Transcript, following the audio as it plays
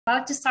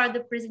About to start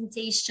the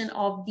presentation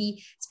of the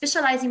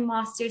Specializing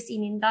Masters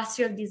in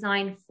Industrial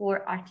Design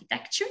for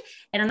Architecture.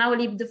 And I now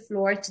leave the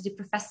floor to the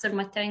Professor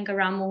Matteo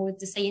Ingaramo, who is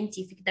the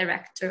Scientific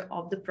Director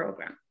of the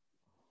program.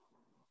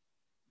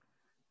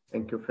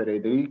 Thank you,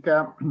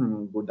 Federica.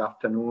 Good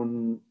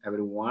afternoon,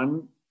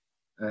 everyone.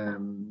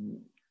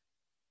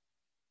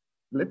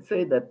 Let's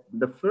say that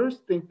the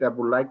first thing that I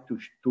would like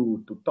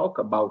to talk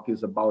about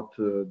is about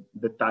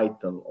the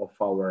title of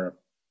our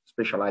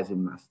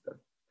Specializing Master.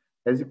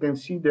 As you can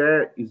see,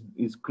 there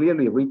is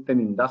clearly written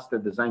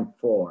Industrial Design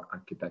for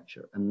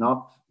Architecture and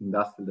not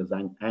Industrial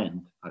Design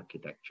and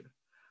Architecture.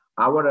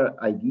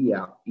 Our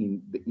idea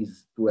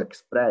is to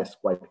express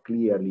quite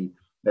clearly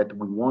that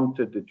we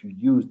wanted to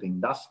use the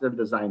industrial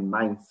design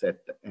mindset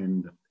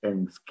and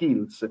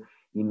skills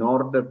in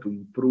order to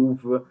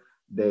improve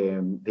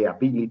the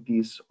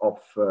abilities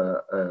of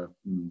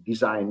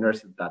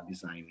designers that are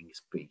designing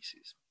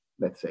spaces,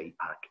 let's say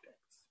architects.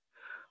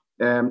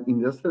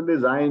 Industrial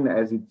design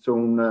has its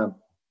own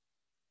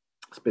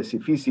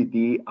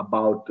specificity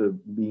about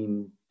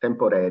being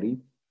temporary,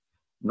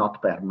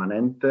 not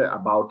permanent,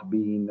 about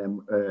being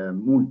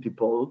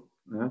multiple,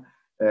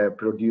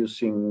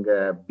 producing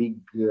big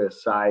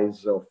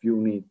size of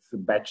units,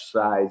 batch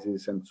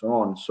sizes, and so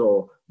on.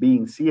 So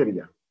being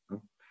serial.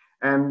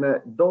 And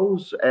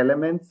those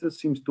elements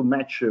seems to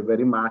match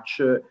very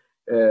much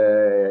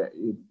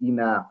in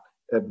a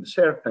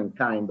certain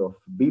kind of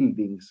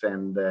buildings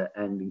and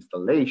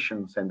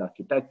installations and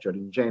architecture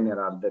in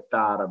general that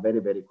are very,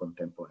 very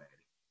contemporary.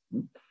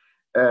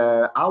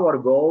 Our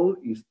goal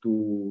is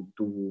to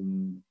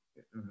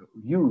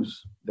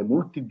use the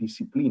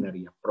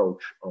multidisciplinary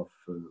approach of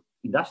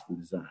industrial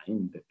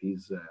design that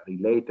is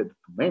related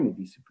to many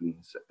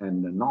disciplines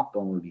and not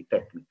only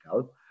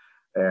technical,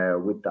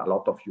 with a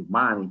lot of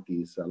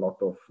humanities, a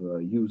lot of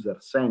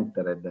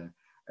user-centered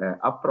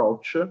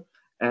approach,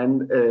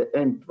 and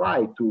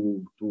try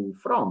to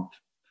front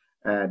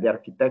the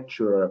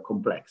architecture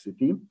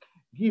complexity,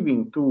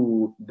 giving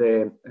to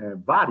the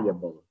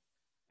variable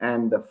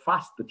and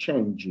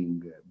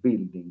fast-changing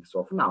buildings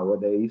of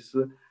nowadays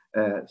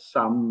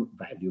some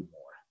value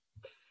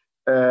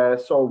more.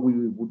 So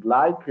we would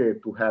like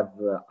to have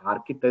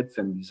architects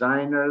and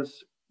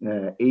designers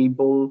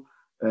able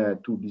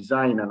to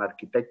design an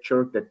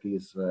architecture that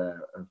is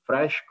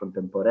fresh,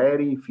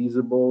 contemporary,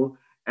 feasible,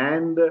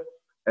 and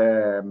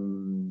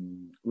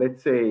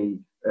let's say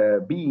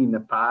being a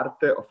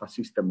part of a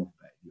system of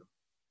value.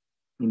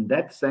 In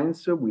that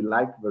sense, we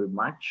like very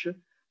much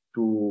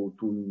to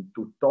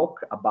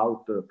talk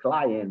about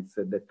clients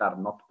that are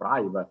not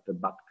private,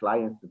 but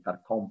clients that are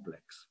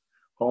complex.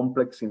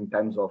 Complex in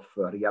terms of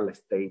real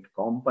estate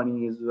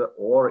companies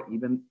or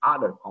even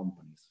other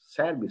companies,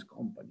 service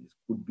companies,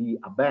 could be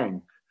a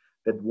bank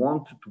that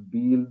want to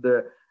build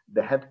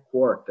the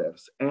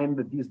headquarters. And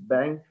this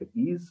bank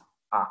is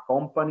a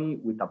company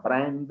with a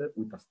brand,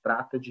 with a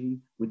strategy,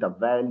 with a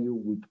value,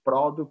 with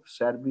product,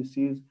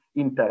 services,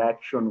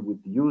 interaction with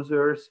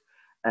users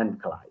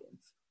and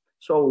clients.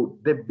 So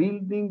the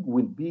building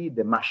will be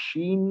the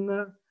machine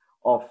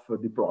of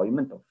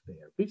deployment of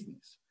their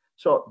business.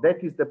 So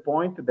that is the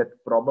point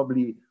that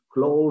probably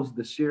close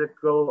the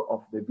circle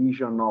of the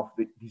vision of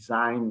the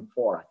design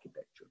for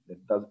architecture.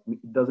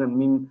 It doesn't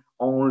mean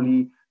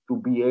only to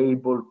be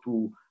able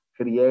to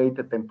create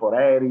a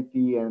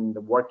temporarity and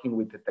working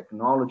with the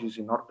technologies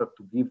in order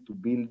to give to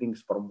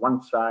buildings from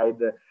one side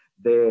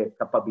the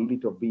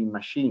capability of being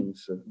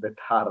machines that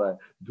are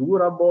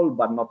durable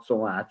but not so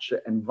much,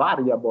 and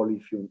variable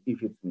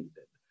if it's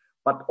needed,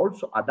 but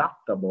also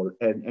adaptable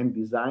and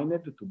designed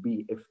to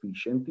be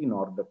efficient in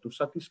order to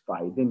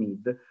satisfy the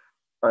need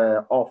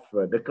of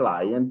the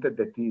client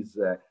that is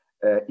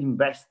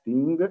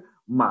investing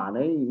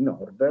money in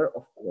order,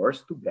 of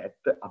course, to get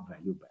a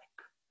value back.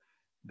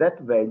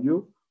 That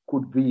value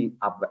could be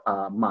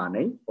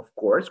money, of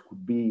course,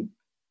 could be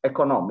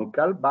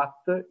economical, but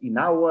in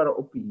our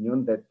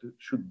opinion, that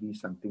should be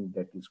something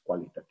that is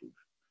qualitative.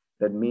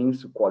 That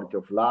means quality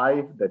of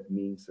life, that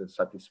means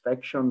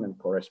satisfaction and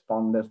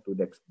correspondence to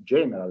the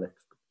general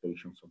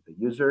expectations of the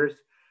users,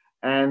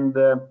 and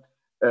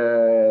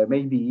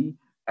maybe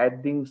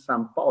adding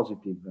some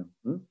positive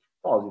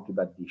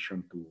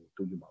addition to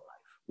human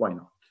life. Why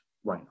not?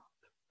 Why not?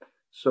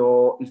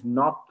 So it's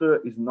not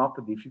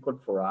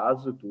difficult for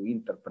us to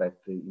interpret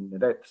in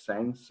that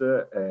sense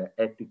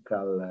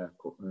ethical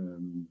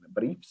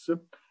briefs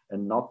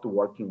and not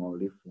working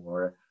only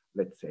for,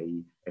 let's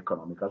say,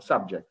 economical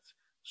subjects.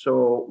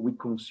 So we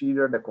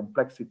consider the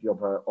complexity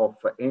of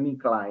any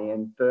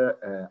client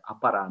a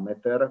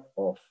parameter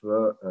of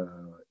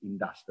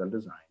industrial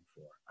design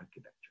for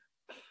architecture.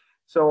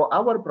 So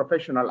our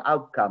professional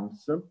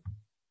outcomes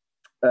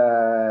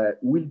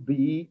will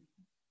be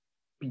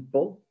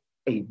people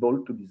able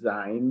to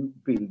design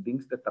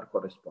buildings that are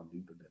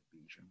corresponding to their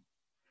vision.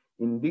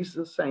 In this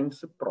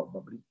sense,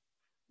 probably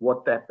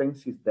what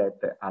happens is that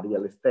a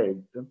real estate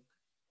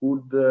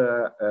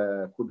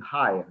could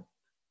hire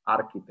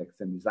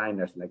architects and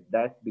designers like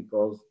that,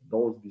 because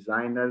those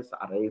designers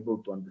are able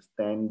to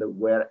understand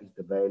where is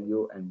the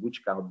value and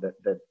which kind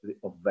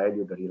of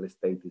value the real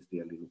estate is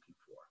really looking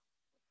for.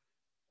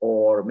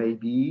 Or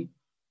maybe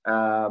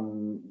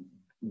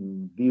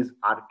this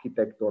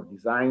architect or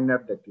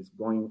designer that is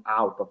going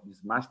out of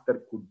this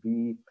master could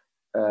be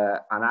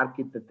an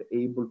architect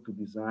able to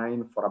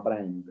design for a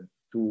brand,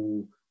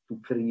 to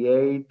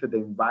create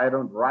the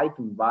right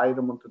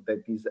environment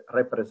that is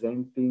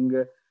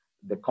representing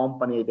the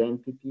company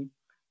identity,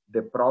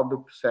 the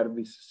product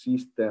service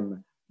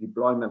system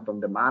deployment on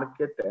the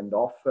market and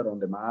offer on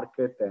the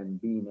market, and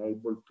being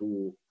able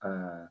to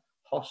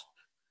host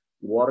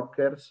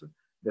workers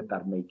that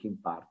are making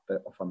part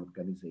of an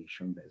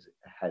organization that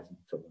has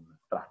its own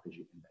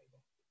strategy and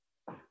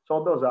identity.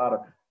 So those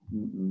are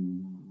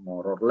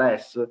more or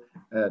less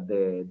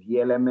the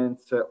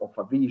elements of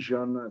a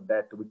vision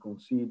that we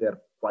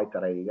consider quite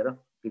rare,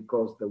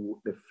 because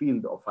the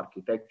field of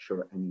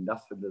architecture and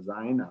industrial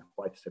design are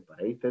quite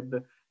separated,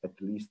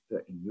 at least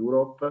in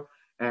Europe.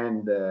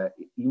 And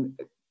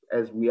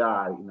as we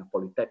are in a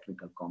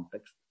polytechnical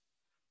context,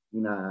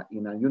 in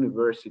a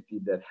university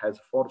that has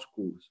 4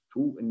 schools,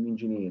 2 in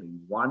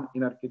engineering, 1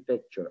 in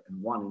architecture,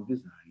 and 1 in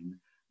design,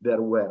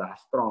 there were a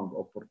strong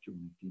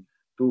opportunity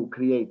to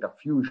create a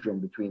fusion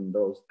between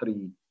those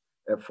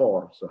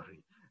 4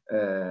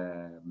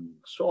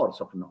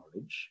 sources of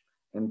knowledge,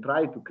 and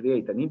try to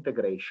create an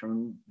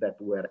integration that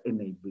were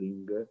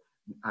enabling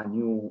a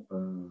new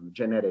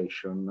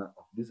generation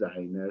of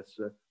designers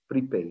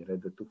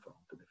prepared to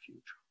front the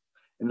future.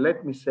 And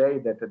let me say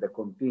that the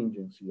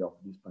contingency of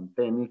this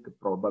pandemic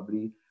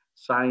probably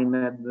signed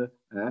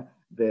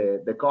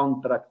the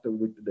contract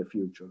with the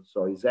future.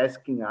 So it's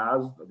asking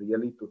us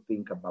really to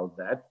think about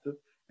that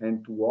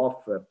and to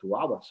offer to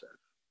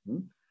ourselves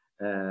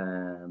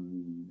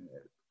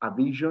a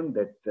vision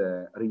that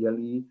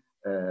really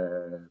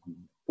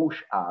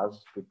push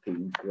us to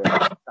think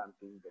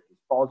something that is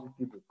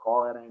positive,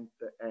 coherent,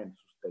 and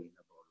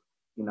sustainable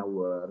in a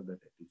world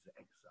that is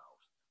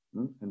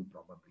exhausted. And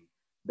probably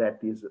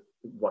that is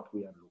what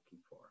we are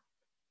looking for.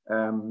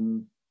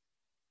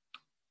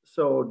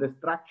 So the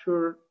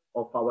structure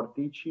of our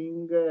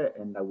teaching,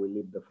 and I will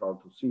leave the floor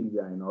to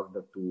Silvia in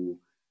order to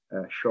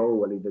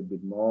show a little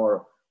bit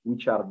more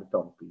which are the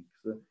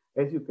topics.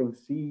 As you can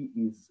see,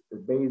 is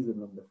based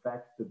on the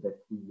fact that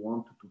we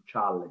want to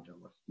challenge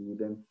our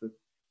students,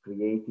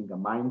 creating a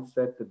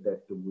mindset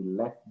that will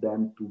let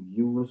them to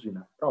use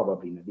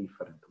probably in a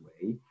different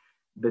way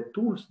the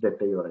tools that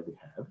they already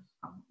have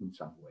in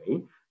some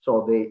way.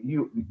 So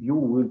you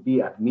will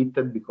be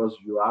admitted because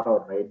you are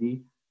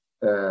already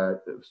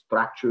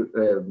structured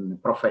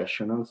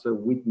professionals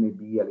with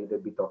maybe a little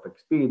bit of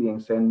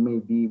experience, and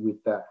maybe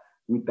with a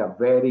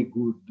very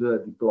good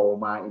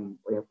diploma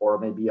or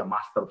maybe a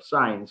Master of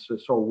Science.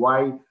 So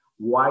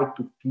why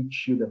to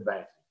teach you the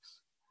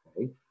basics?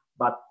 Okay?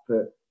 But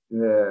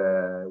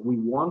we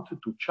want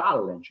to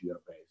challenge your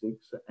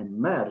basics and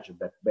merge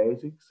that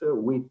basics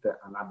with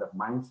another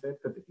mindset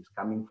that is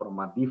coming from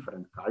a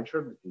different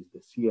culture, that is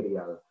the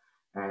serial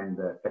and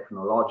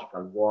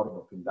technological world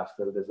of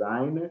industrial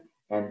design,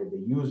 and the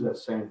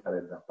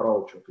user-centered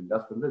approach of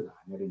industrial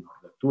designer, in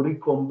order to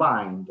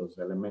recombine those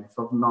elements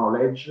of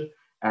knowledge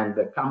and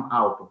come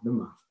out of the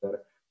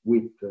master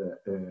with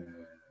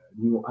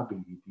new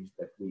abilities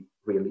that we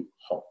really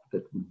hope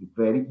that will be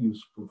very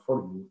useful for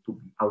you to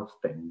be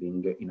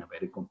outstanding in a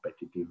very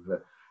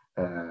competitive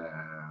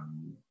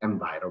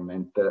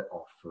environment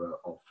of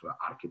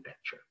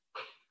architecture.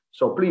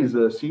 So please,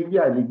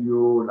 Silvia, I leave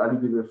you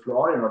the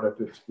floor in order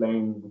to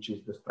explain which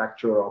is the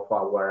structure of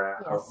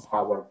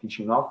our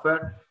teaching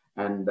offer,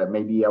 and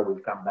maybe I will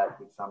come back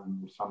with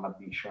some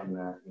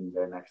addition in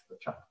the next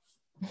chapters.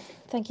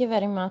 Thank you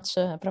very much,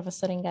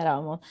 Professor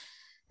Ingaramo.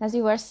 As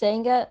you were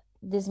saying,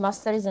 this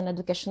master is an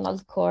educational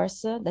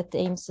course that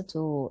aims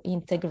to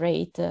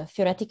integrate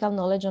theoretical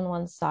knowledge on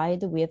one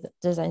side with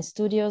design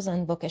studios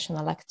and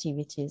vocational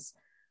activities.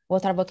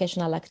 What are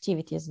vocational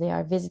activities? They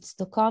are visits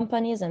to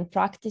companies and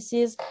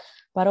practices,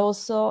 but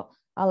also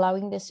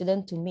allowing the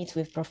student to meet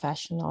with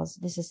professionals.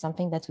 This is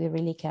something that we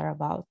really care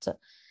about.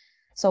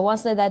 So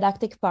once the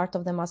didactic part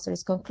of the master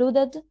is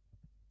concluded,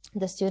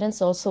 the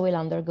students also will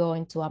undergo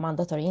into a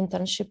mandatory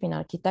internship in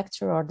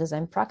architecture or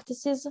design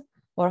practices,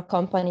 or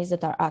companies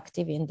that are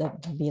active in the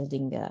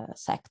building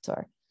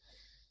sector.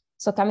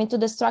 So coming to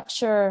the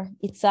structure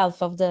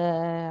itself of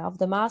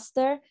the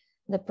master,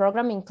 the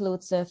program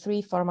includes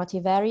 3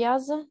 formative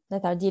areas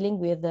that are dealing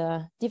with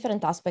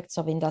different aspects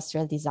of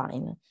industrial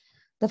design.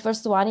 The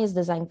first one is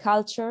design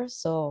culture,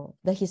 so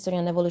the history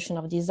and evolution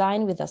of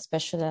design, with a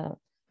special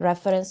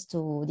reference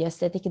to the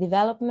aesthetic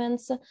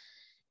developments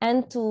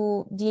and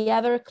to the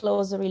ever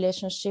closer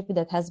relationship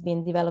that has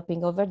been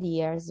developing over the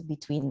years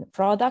between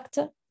product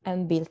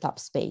and built up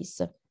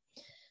space.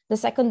 The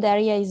second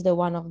area is the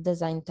one of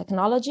design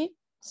technology.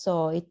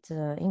 So it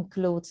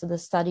includes the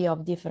study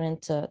of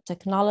different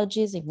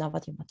technologies,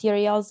 innovative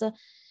materials,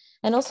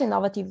 and also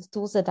innovative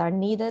tools that are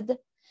needed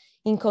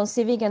in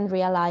conceiving and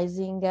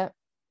realizing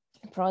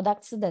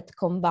products that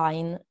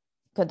combine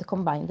could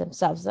combine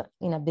themselves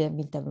in a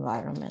built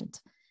environment.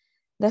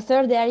 The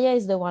third area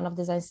is the one of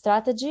design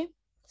strategy.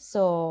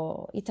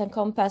 So it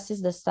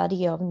encompasses the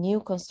study of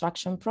new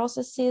construction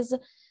processes,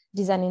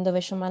 design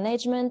innovation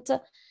management,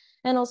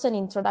 and also an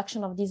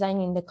introduction of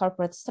design in the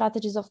corporate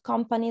strategies of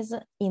companies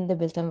in the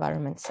built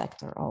environment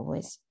sector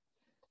always.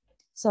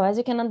 So as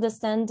you can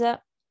understand,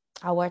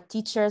 our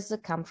teachers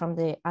come from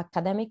the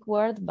academic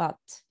world, but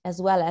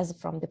as well as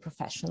from the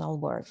professional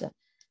world,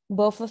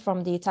 both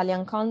from the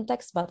Italian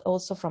context, but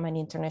also from an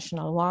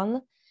international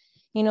one,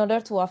 in order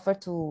to offer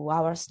to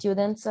our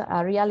students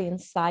a real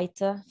insight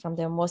from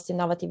their most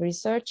innovative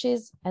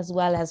researches, as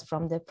well as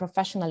from the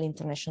professional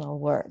international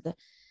world.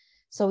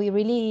 So we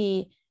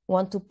really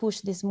want to push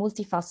this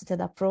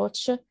multifaceted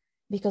approach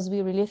because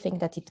we really think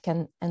that it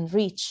can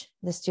enrich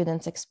the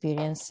students'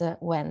 experience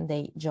when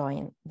they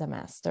join the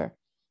master.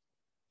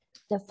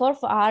 The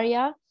fourth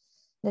area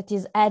that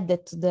is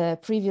added to the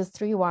previous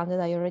three ones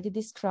that I already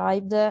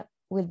described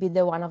will be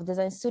the one of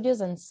design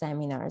studios and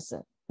seminars,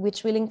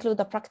 which will include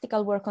a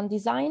practical work on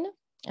design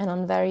and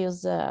on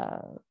various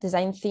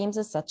design themes,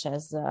 such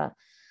as,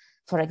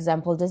 for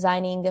example,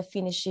 designing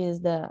finishes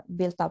the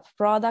built-up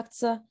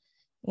products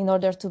in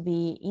order to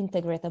be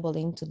integratable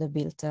into the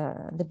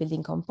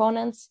building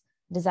components,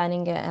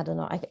 designing, I don't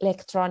know,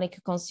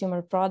 electronic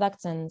consumer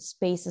products and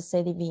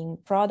space-saving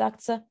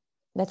products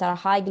that are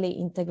highly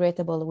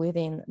integratable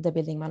within the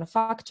building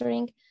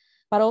manufacturing,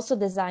 but also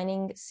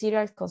designing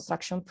serial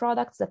construction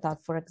products that are,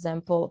 for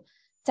example,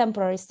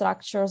 temporary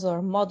structures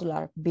or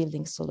modular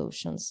building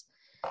solutions.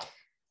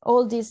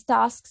 All these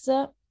tasks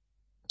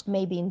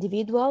may be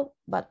individual,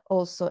 but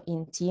also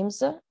in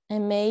teams,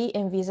 and may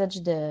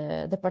envisage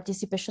the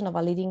participation of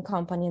a leading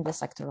company in the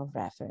sector of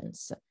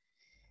reference.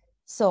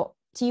 So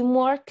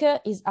teamwork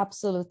is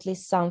absolutely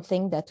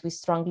something that we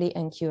strongly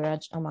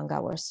encourage among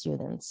our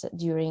students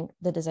during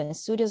the design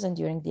studios and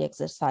during the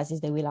exercises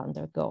they will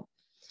undergo.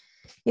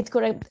 It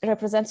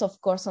represents, of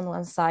course, on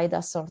one side,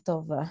 a sort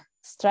of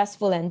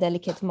stressful and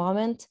delicate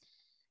moment,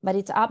 but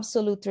it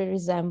absolutely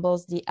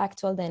resembles the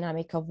actual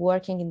dynamic of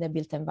working in the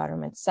built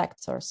environment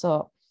sector.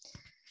 So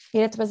it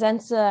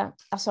represents a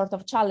sort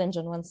of challenge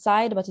on one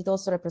side, but it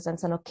also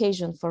represents an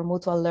occasion for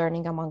mutual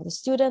learning among the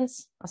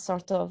students, a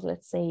sort of,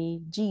 let's say,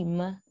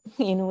 gym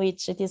in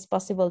which it is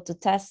possible to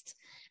test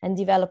and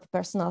develop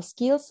personal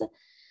skills,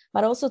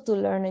 but also to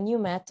learn new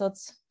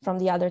methods from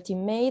the other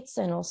teammates,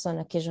 and also an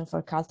occasion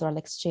for cultural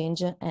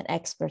exchange and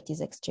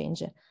expertise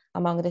exchange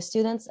among the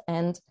students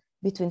and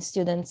between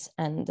students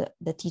and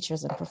the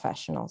teachers and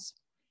professionals.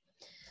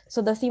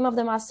 So the theme of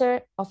the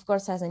master, of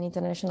course, has an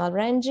international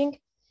ranging.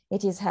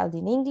 It is held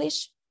in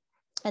English,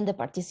 and the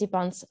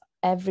participants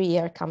every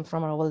year come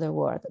from all over the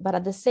world. But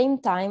at the same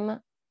time,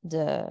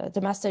 the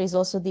master is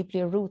also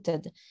deeply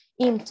rooted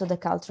into the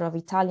culture of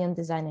Italian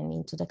design and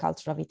into the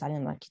culture of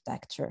Italian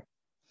architecture.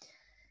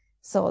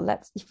 So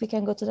if we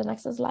can go to the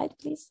next slide,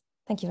 please.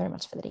 Thank you very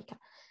much, Federica.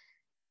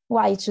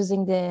 Why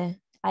choosing the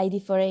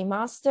ID4A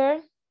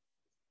master?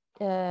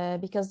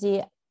 Because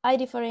the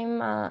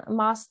ID4A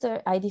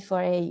master,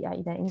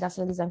 ID4A, the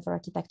Industrial Design for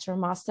Architecture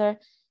master,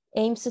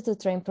 aims to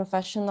train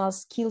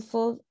professionals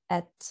skillful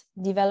at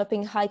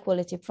developing high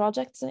quality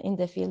projects in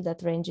the field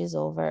that ranges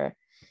over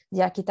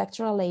the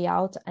architectural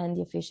layout and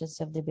the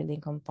efficiency of the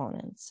building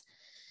components.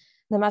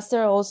 The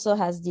master also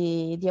has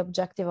the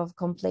objective of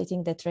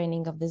completing the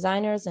training of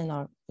designers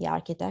and the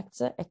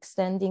architects,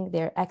 extending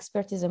their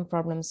expertise and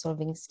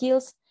problem-solving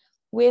skills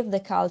with the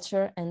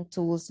culture and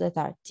tools that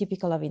are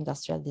typical of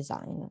industrial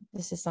design.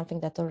 This is something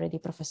that already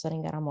Professor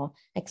Ingaramo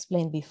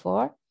explained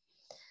before.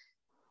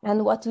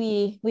 And what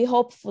we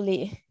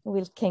hopefully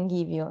can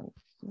give you.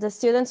 The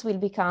students will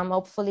become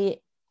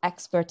hopefully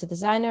expert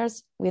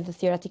designers with the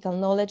theoretical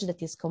knowledge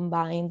that is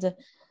combined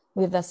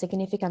with a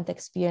significant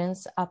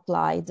experience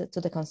applied to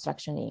the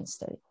construction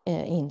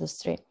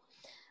industry.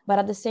 But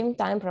at the same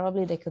time,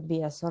 probably they could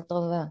be a sort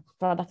of a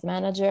product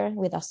manager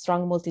with a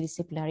strong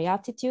multidisciplinary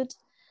attitude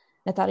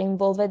that are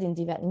involved in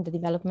the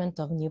development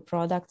of new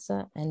products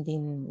and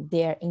in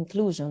their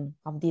inclusion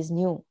of these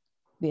new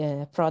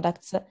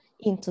products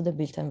into the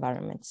built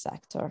environment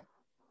sector.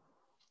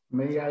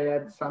 May I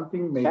add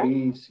something,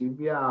 maybe, Sure.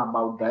 Silvia,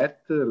 about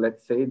that?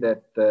 Let's say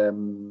that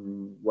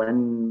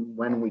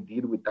when we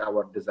did with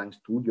our design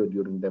studio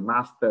during the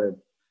master,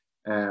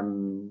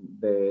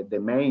 the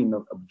main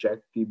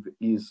objective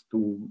is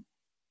to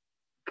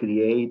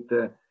create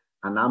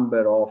a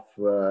number of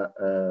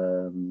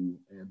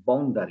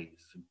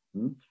boundaries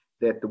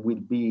that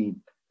will be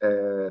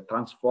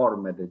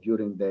transformed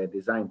during the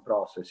design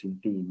process in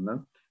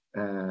team,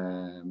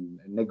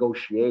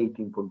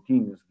 negotiating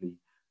continuously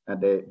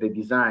the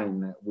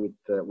design with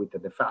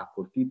the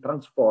faculty,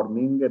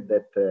 transforming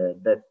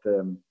that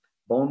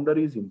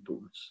boundaries in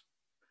tools.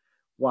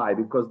 Why?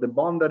 Because the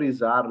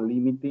boundaries are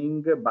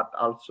limiting, but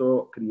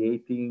also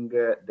creating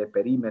the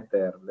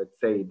perimeter, let's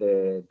say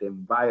the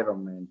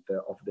environment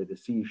of the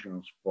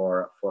decisions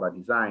for a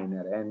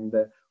designer. And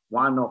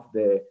one of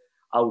the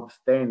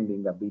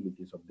outstanding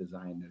abilities of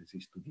designers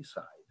is to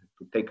decide,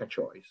 to take a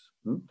choice.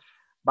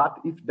 But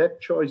if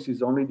that choice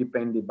is only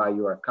dependent by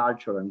your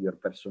culture and your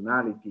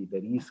personality,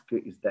 the risk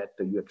is that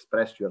you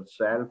express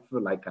yourself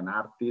like an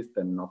artist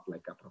and not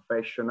like a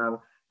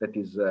professional that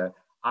is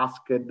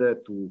asked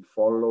to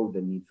follow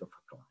the needs of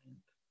a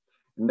client.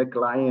 And the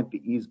client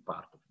is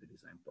part of the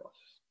design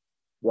process.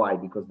 Why?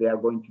 Because they are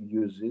going to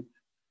use it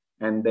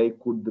and they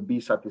could be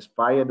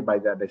satisfied by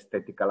that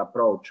aesthetical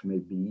approach,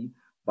 maybe,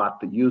 but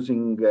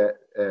using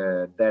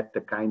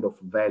that kind of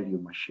value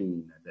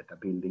machine that a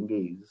building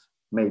is,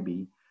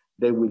 maybe,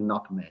 they will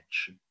not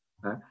match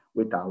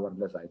with our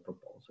design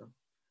proposal.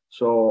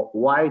 So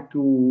why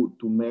to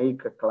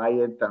make a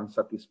client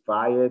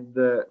unsatisfied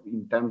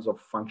in terms of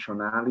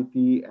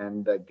functionality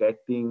and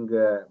getting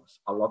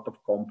a lot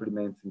of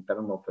compliments in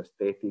terms of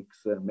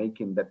aesthetics,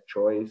 making that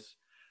choice,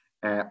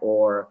 and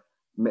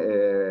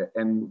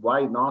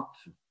why not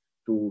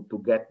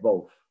to get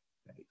both?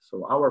 Okay.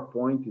 So our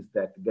point is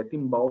that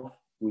getting both,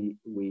 we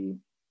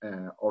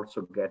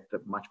also get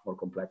much more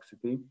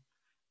complexity.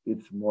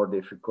 It's more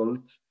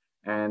difficult,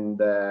 and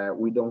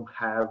we don't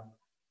have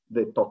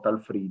the total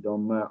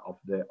freedom of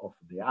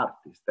the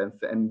artist,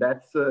 and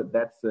that's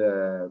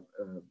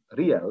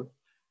real,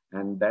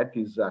 and that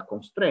is a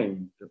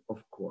constraint,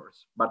 of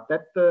course. But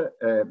that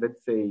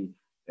let's say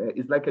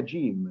is like a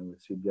gym,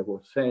 Silvia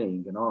was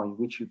saying, you know, in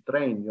which you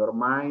train your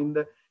mind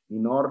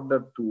in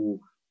order to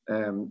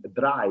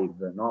drive,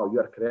 you know,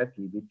 your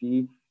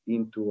creativity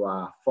into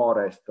a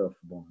forest of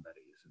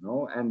boundaries, you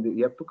know, and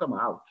you have to come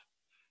out.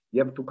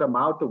 You have to come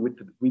out with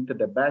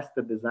the best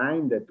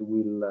design that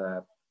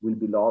will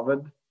be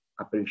loved,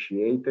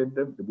 appreciated,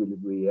 will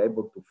be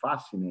able to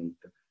fascinate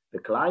the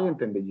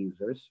client and the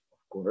users, of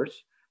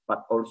course,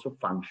 but also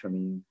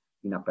functioning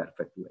in a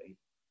perfect way.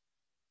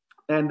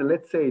 And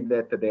let's say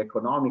that the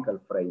economical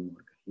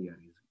framework here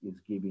is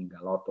giving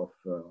a lot of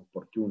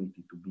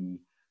opportunity to be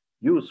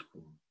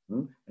useful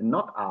and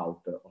not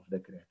out of the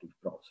creative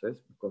process,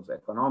 because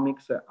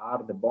economics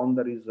are the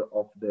boundaries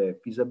of the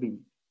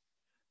feasibility.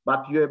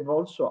 But you have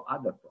also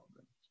other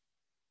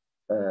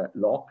problems,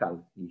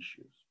 local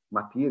issues,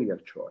 material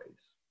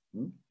choice,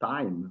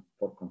 time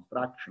for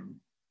construction,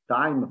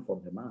 time for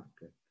the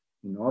market,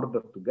 in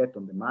order to get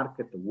on the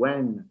market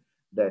when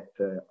that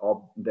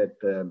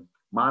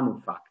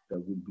manufacture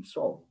will be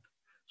sold.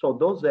 So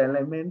those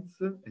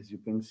elements, as you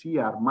can see,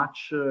 are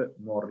much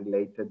more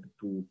related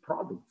to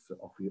products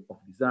of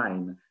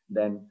design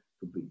than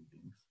to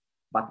buildings.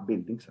 But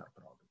buildings are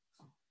products.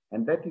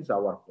 And that is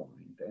our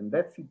point. And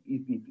that's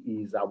it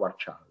is our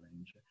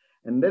challenge.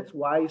 And that's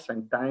why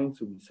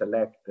sometimes we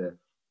select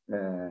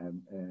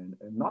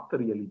not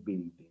really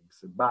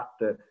buildings, but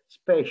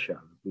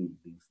special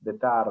buildings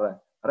that are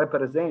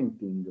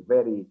representing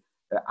very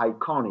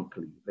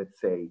iconically, let's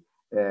say,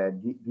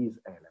 these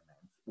elements.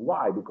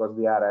 Why? Because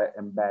they are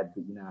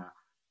embedded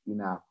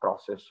in a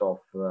process of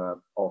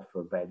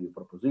value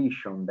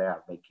proposition. They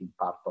are making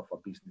part of a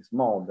business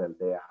model.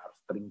 They are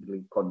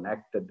strongly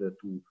connected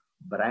to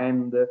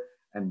brand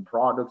and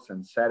products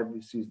and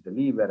services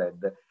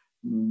delivered,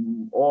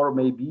 or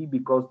maybe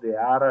because they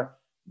are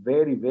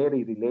very,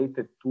 very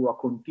related to a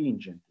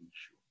contingent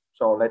issue.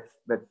 So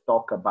let's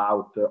talk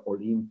about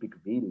Olympic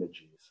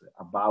villages,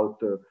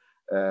 about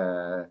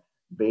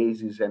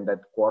bases and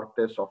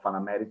headquarters of an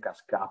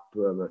America's Cup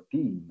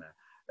team,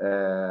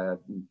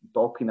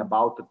 talking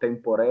about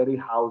temporary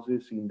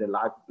houses in the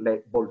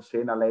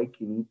Bolsena Lake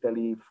in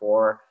Italy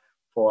for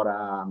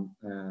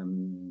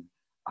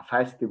a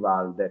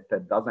festival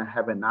that doesn't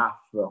have enough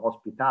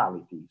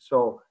hospitality.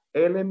 So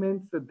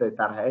elements that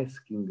are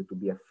asking to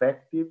be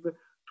effective,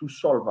 to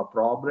solve a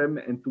problem,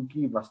 and to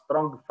give a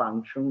strong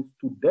function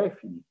to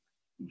definite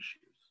issues.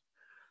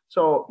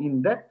 So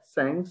in that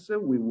sense,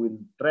 we will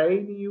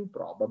train you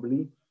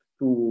probably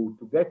to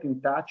get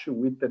in touch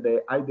with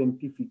the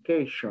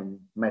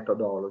identification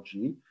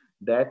methodology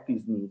that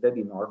is needed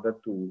in order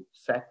to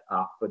set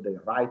up the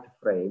right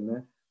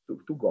frame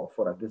to go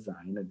for a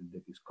design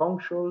that is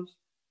conscious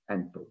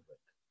and proven.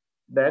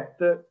 That,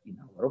 in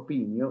our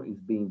opinion, is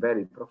being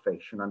very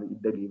professional in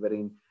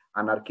delivering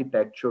an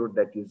architecture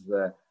that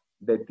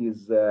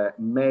is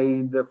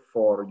made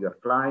for your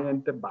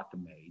client, but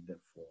made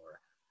for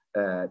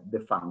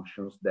the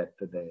functions that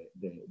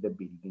the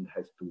building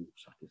has to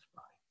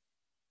satisfy.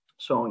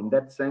 So in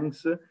that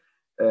sense,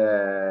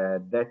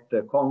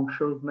 that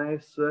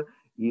consciousness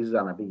is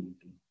an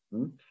ability.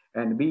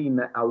 And being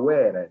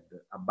aware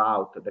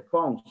about the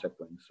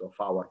consequence of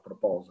our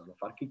proposal of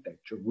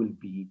architecture will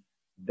be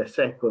the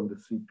second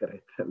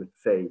secret,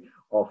 let's say,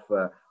 of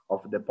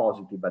the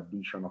positive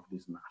addition of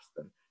this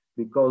master.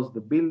 Because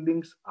the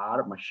buildings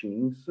are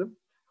machines,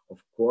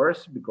 of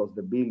course, because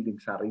the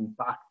buildings are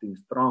impacting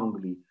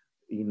strongly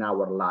in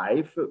our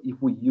life if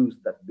we use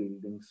that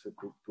buildings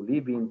to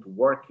live in, to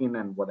work in,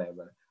 and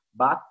whatever,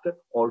 but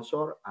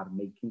also are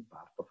making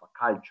part of a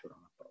cultural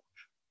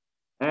approach.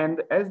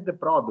 And as the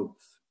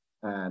products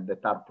that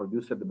are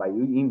produced by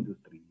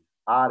industry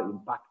are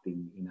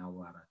impacting in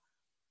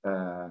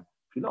our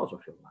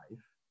philosophy of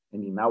life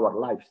and in our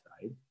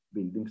lifestyle,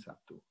 buildings are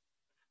too.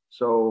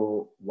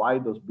 So why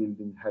those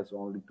buildings has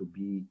only to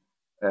be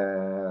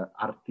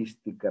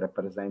artistic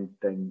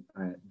representing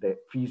the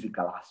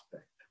physical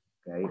aspect,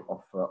 okay,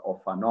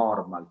 of a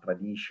normal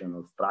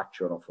traditional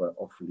structure of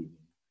living.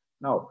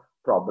 Now,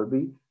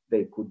 probably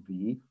they could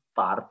be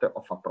part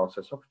of a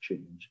process of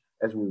change,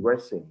 as we were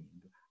saying,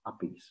 a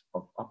piece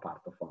of a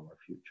part of our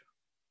future.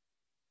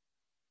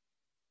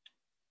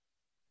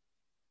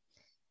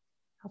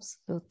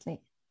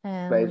 Absolutely.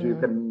 As you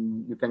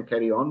can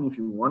carry on if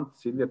you want,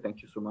 Silvia.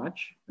 Thank you so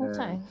much.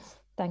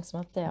 Thanks,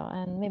 Matteo.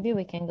 And maybe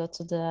we can go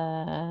to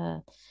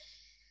the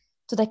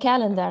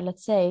calendar,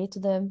 let's say, to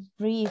the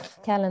brief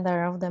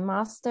calendar of the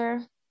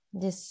master.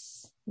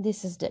 This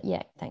is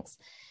thanks.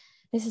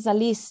 This is a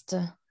list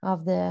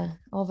of the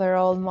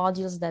overall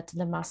modules that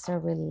the master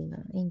will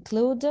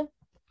include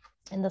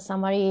in the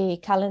summary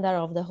calendar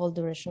of the whole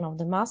duration of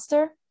the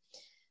master.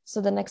 So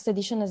the next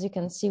edition, as you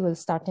can see, will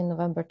start in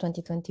November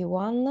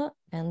 2021,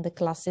 and the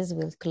classes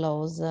will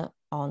close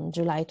on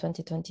July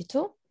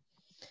 2022.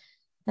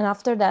 And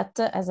after that,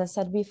 as I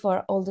said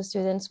before, all the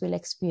students will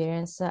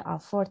experience a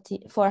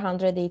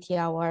 480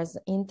 hours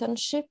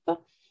internship,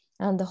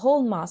 and the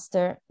whole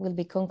master will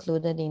be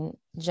concluded in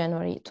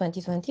January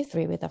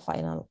 2023 with a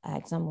final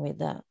exam with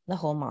the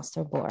whole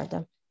master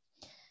board.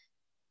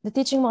 The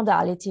teaching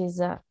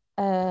modalities,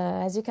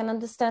 as you can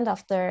understand,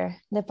 after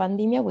the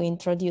pandemic, we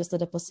introduced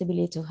the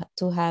possibility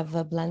to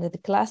have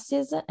blended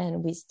classes,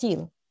 and we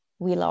still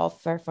will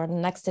offer for the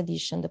next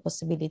edition the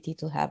possibility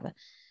to have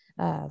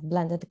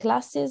blended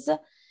classes.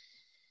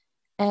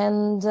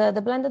 And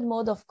the blended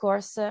mode, of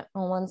course, on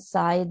one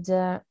side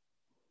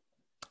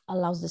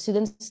allows the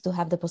students to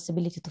have the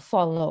possibility to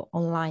follow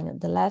online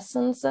the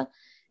lessons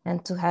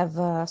and to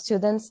have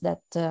students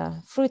that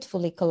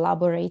fruitfully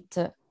collaborate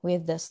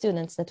with the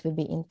students that will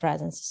be in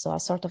presence. So a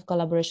sort of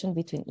collaboration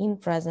between in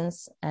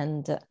presence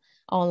and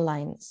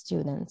online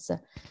students.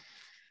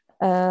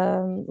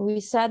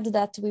 We said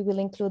that we will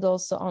include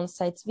also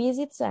on-site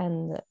visits,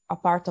 and a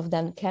part of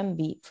them can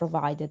be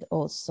provided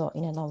also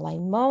in an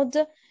online mode.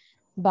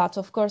 But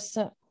of course,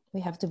 we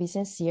have to be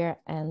sincere,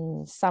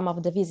 and some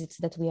of the visits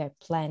that we are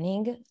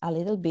planning a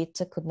little bit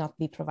could not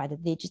be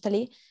provided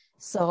digitally.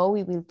 So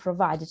we will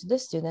provide to the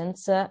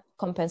students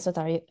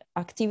compensatory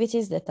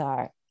activities that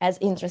are as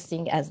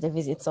interesting as the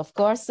visits, of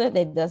course.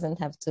 It doesn't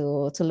have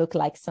to look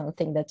like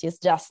something that is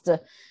just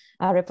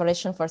a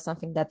reparation for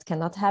something that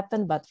cannot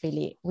happen, but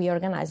really we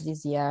organized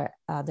this year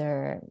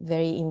other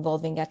very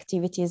involving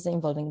activities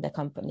involving the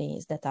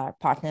companies that are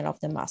partner of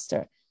the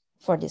master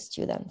for the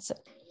students.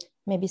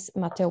 Maybe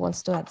Matteo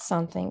wants to add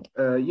something.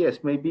 Yes,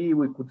 maybe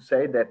we could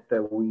say that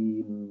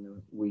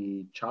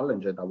we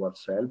challenged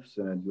ourselves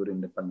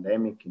during the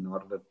pandemic in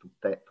order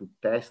to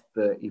test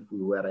if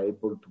we were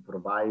able to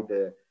provide,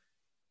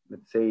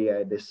 let's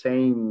say, the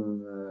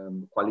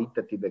same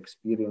qualitative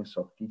experience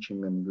of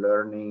teaching and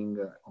learning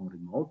on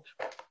remote.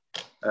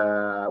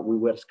 We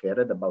were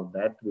scared about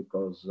that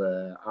because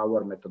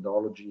our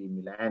methodology in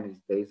Milan is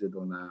based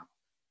on a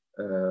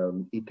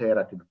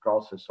iterative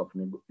process of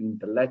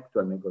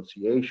intellectual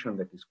negotiation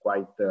that is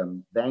quite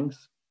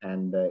dense,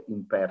 and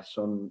in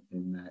person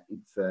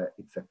it's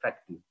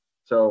effective.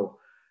 So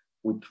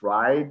we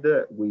tried,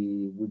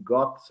 we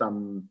got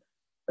some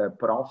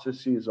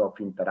processes of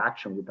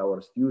interaction with our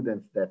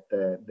students that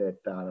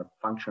are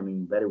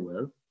functioning very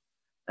well,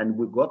 and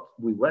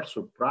we were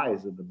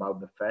surprised about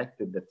the fact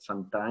that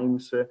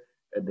sometimes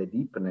the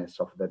deepness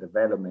of the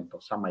development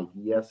of some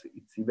ideas,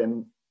 it's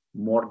even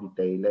more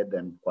detailed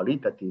and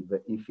qualitative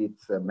if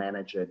it's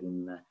managed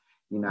in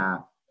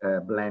a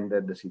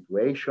blended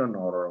situation,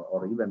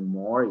 or even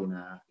more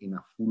in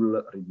a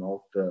full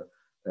remote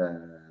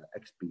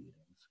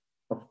experience.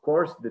 Of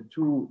course, the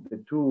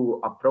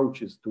two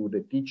approaches to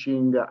the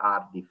teaching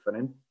are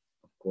different,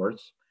 of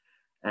course,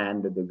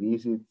 and the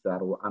visits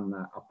are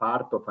a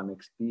part of an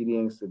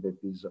experience that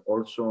is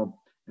also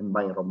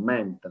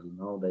environmental.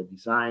 The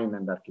design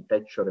and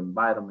architecture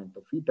environment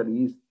of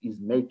Italy is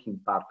making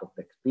part of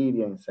the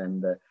experience,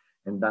 and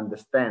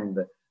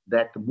understand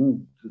that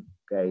mood,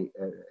 okay,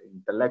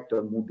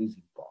 intellectual mood is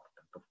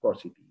important. Of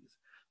course it is.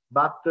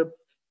 But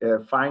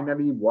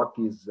finally, what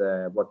is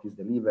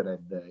delivered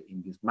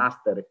in this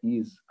master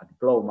is a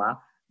diploma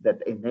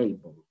that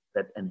enable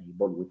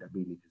with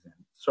abilities.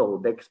 And so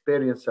the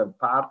experiential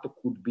part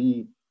could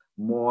be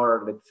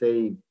more, let's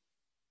say,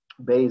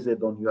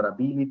 based on your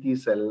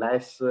abilities and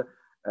less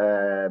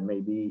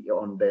maybe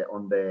on the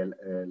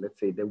let's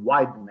say the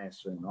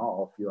wideness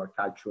of your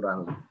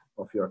cultural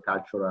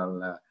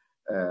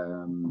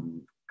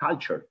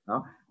culture.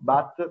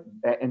 But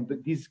and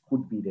this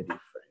could be the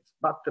difference.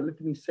 But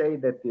let me say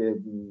that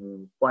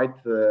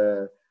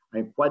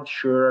I'm quite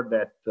sure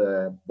that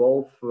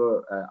both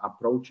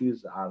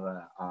approaches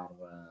are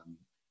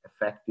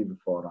effective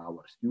for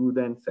our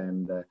students,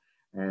 and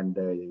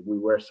we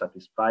were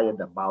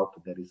satisfied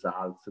about the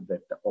results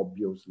that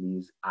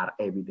obviously are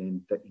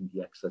evident in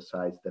the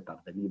exercise that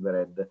are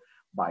delivered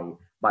by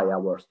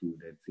our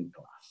students in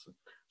class.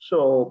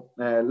 So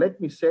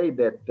let me say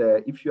that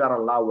if you are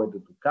allowed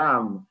to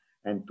come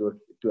and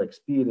to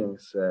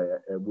experience,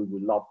 we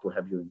would love to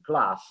have you in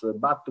class,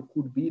 but it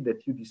could be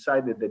that you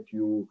decided that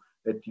you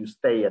that you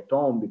stay at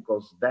home,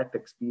 because that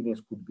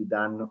experience could be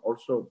done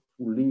also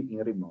fully in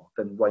remote.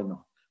 And why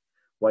not?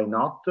 Why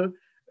not?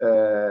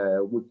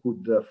 We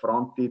could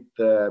front it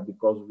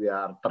because we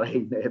are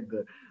trained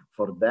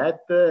for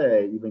that,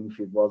 even if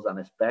it was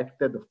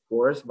unexpected, of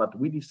course, but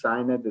we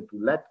decided to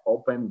let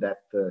open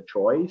that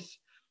choice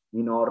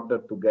in order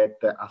to get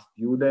a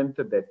student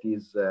that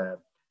is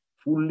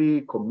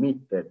fully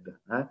committed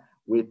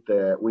with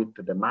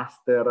the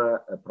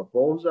master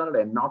proposal,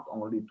 and not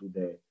only to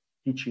the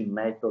teaching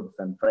methods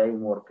and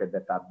framework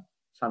that are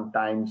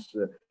sometimes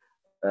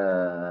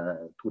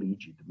too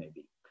rigid,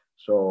 maybe.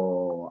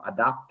 So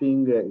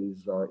adapting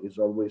is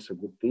always a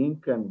good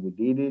thing, and we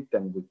did it,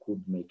 and we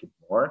could make it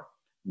more,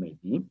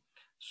 maybe.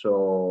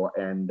 So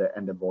and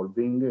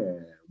evolving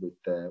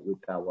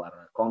with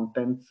our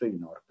contents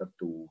in order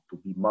to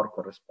be more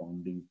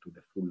corresponding to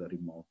the full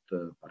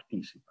remote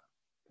participant.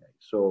 Okay.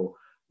 So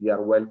you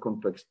are welcome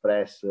to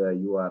express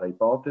your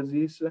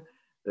hypothesis.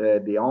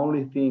 The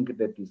only thing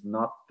that is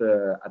not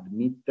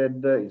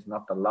admitted, is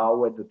not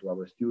allowed to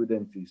our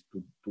students, is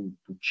to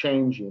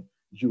change it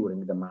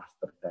during the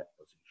master that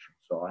position.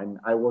 So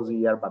I was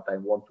here, but I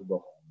want to go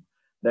home.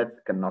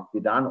 That cannot be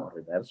done, or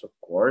reverse, of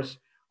course.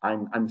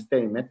 I'm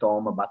staying at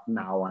home, but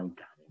now I'm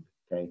coming.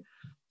 Okay.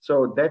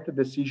 So that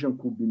decision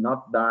could be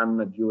not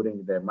done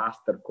during the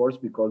master course,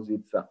 because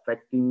it's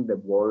affecting the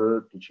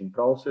whole teaching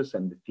process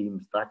and the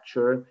team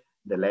structure,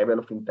 the level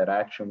of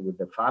interaction with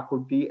the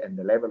faculty, and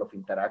the level of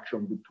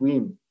interaction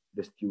between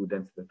the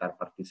students that are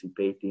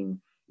participating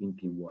in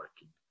team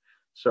working.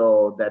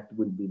 So that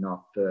will be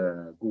not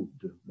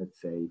good,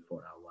 let's say,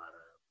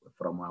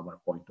 from our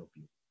point of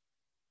view.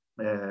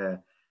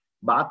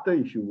 But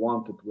if you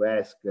wanted to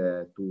ask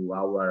to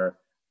our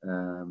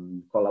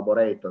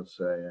collaborators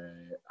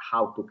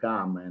how to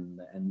come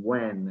and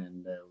when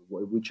and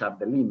which are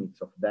the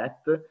limits of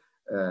that,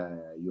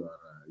 you are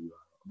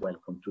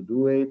welcome to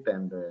do it,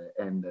 and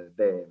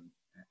the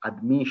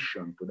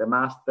admission to the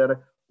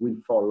master will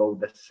follow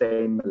the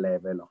same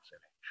level of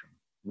selection.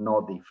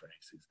 No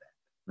difference is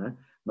that.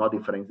 No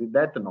difference in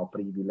that. No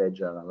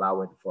privilege are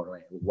allowed for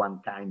one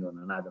kind or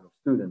another of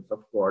students,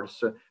 of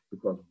course,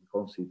 because we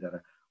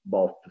consider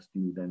both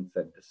students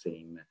at the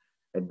same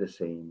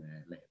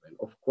level.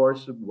 Of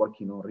course,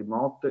 working on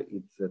remote,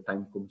 it's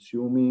time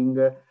consuming.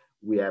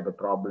 We have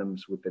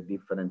problems with the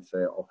difference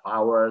of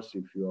hours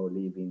if you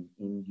live in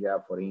India,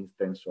 for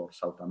instance, or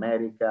South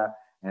America,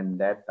 and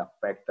that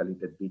affects a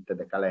little bit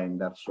the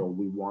calendar. So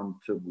we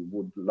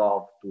would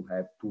love to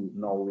have to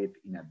know it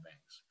in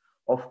advance.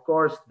 Of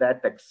course,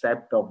 that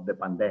except of the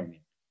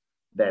pandemic,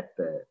 that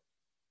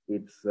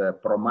it's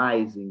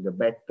promising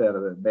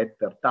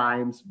better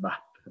times,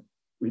 but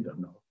we don't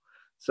know.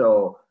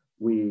 So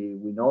we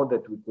know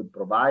that we could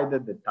provide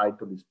it. The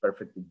title is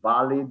perfectly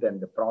valid, and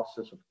the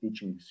process of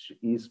teaching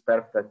is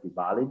perfectly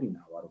valid in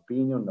our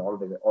opinion. All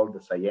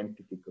the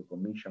scientific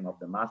commission of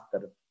the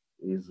master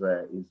is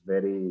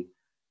very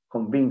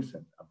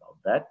convincing about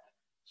that.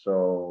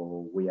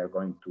 So we are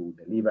going to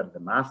deliver the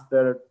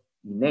master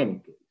in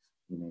any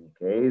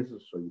case.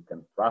 So you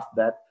can trust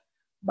that,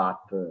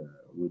 but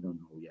we don't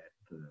know yet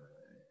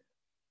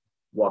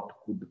what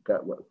could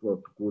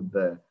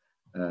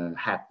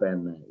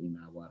happen in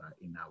our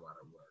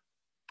world.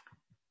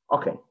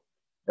 Okay,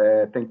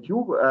 thank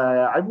you.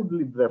 I would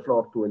leave the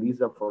floor to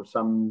Elisa for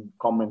some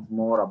comments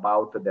more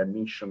about the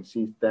admission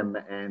system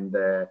and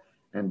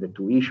the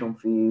tuition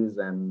fees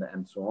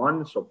and so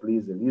on. So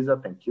please, Elisa,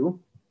 thank you.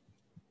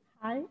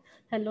 Hi,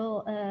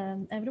 hello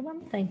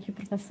everyone. Thank you,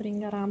 Professor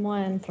Ingaramo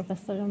and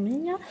Professor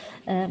Romagna.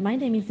 My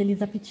name is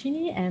Elisa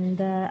Piccini, and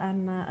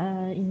I'm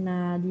in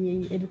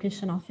the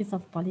Education Office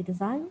of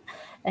POLI.design,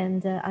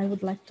 and I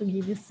would like to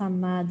give you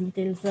some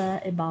details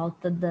about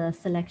the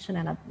selection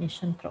and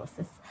admission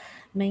process.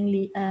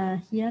 Mainly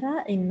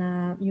here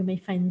you may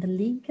find the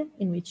link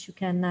in which you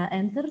can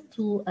enter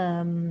to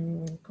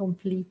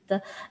complete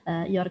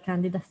your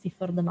candidacy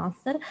for the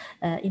master.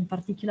 In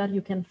particular,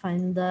 you can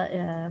find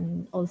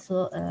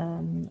also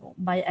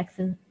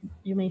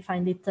you may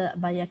find it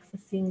by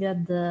accessing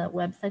the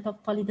website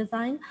of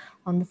POLI.design.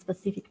 On the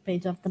specific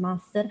page of the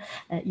master,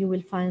 you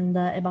will find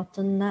a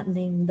button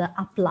named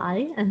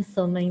Apply, and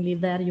so mainly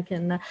there you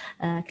can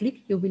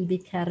click. You will be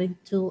carried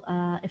to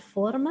a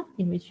form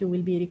in which you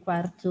will be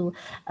required to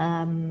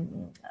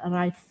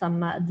write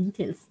some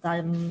details,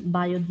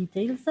 bio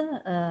details,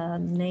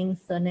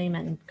 name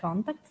and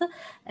contacts,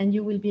 and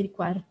you will be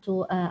required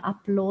to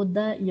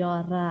upload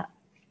your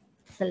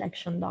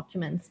selection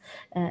documents,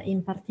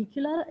 in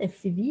particular a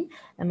CV,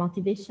 a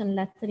motivation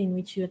letter in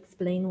which you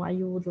explain why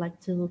you would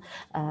like to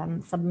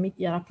submit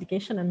your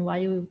application and why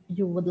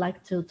you would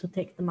like to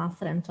take the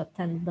master and to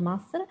attend the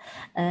master,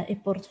 a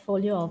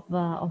portfolio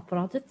of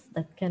projects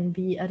that can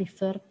be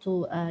referred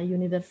to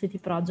university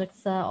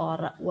projects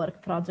or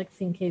work projects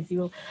in case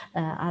you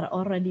are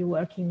already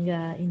working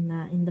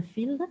in the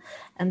field,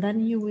 and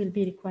then you will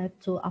be required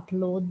to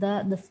upload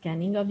the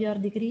scanning of your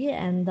degree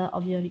and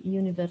of your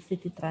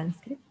university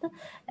transcript,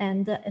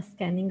 and a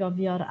scanning of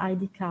your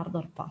ID card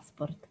or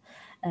passport.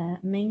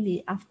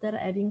 Mainly after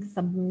having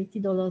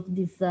submitted all of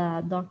these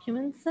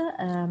documents,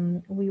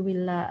 we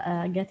will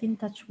get in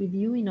touch with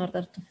you in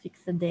order to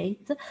fix a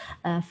date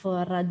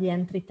for the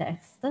entry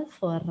test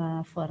for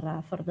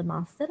the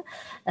master.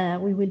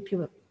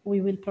 We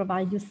will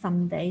provide you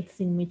some dates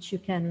in which you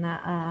can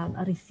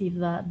receive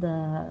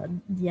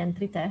the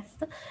entry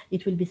test.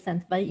 It will be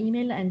sent by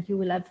email, and you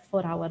will have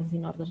 4 hours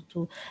in order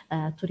to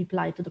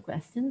reply to the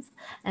questions.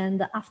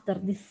 And after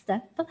this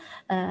step,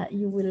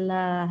 you will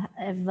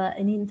have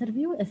an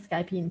interview, a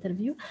Skype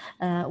interview,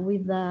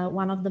 with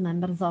one of the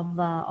members of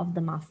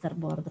the master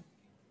board.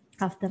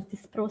 After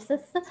this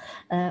process,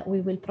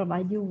 we will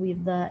provide you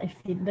with a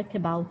feedback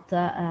about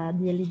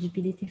the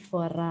eligibility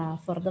for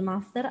the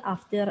master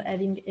after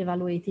having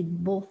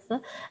evaluated both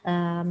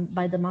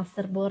by the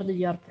master board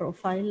your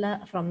profile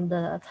from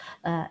the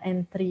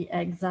entry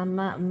exam,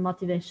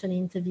 motivation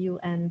interview,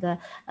 and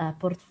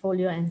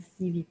portfolio and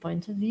CV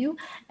point of view,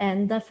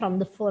 and from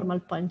the formal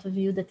point of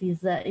view that is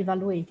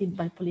evaluated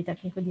by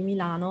Politecnico di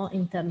Milano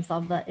in terms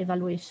of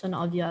evaluation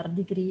of your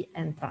degree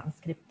and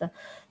transcript.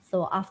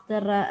 So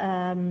after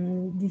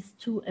these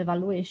 2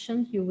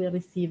 evaluations, you will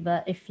receive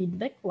a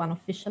feedback, one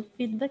official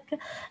feedback,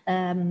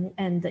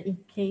 and in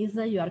case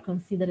you are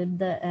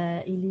considered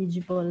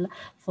eligible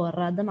for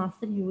the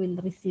master, you will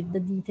receive the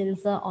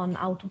details on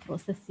how to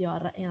process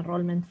your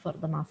enrollment for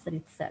the master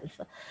itself.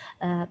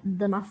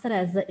 The master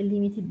has a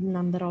limited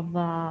number of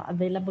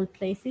available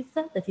places,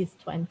 that is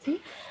 20.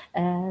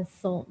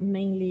 So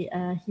mainly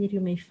here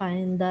you may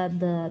find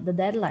the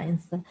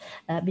deadlines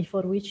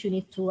before which you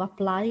need to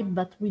apply,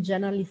 but we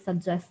generally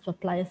suggest to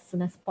apply as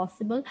soon as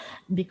possible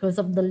because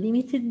of the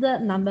limited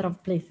number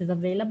of places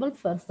available,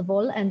 first of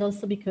all, and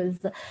also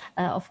because,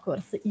 of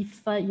course,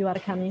 if you are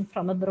coming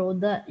from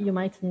abroad, you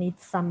might need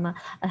some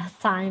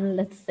time,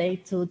 let's say,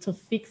 to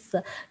fix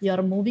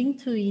your moving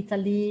to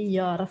Italy,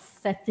 your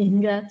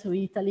setting to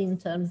Italy in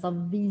terms of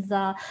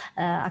visa,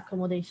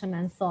 accommodation,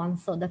 and so on.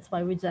 So that's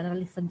why we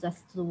generally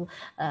suggest to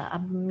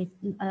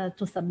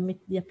submit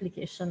the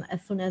application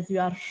as soon as you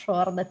are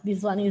sure that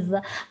this one is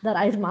the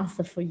right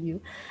master for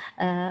you.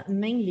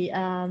 Mainly,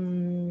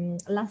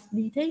 last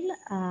detail,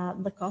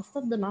 the cost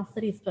of the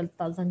master is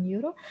 12,000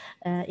 euro.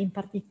 In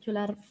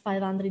particular,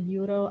 500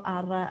 euro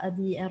are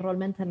the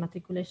enrollment and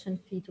matriculation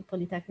fee to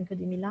Politecnico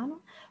di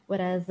Milano,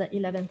 whereas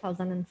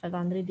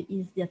 11,500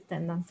 is the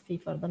attendance fee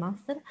for the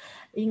master.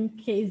 In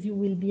case you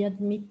will be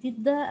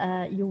admitted,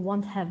 you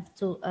won't have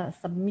to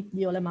submit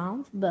the whole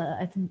amount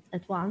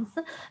at once,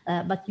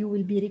 but you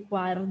will be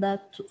required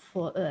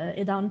for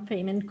a down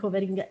payment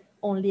covering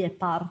only a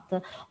part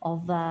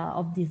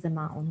of this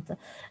amount.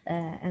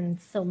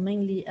 And so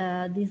mainly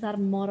these are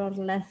more or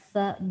less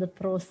the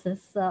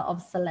process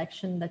of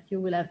selection that you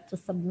will have to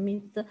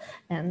submit,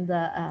 and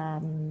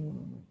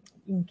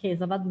in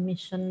case of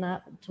admission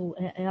to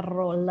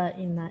enroll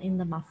in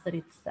the master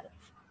itself.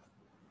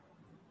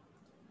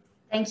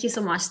 Thank you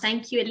so much.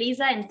 Thank you,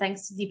 Elisa, and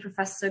thanks to the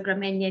Professor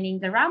Gramenni and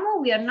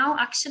Ingaramo. We are now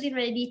actually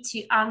ready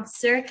to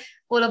answer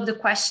all of the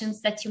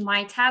questions that you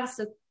might have.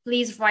 So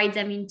please write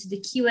them into the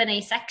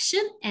Q&A section,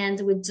 and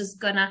we're just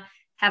gonna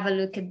have a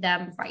look at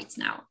them right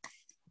now.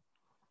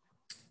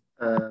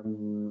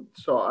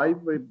 So I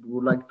would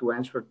like to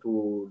answer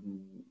to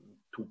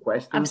 2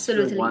 questions.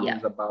 Absolutely, One yeah.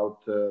 is about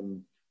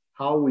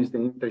how is the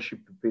internship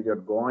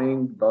period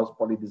going? Does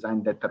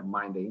POLI.design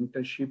determine the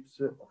internships?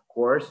 Of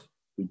course,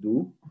 we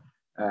do.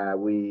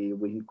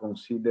 We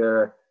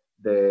consider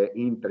the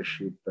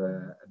internship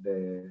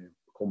the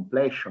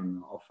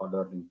completion of a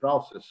learning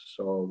process.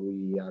 So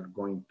we are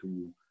going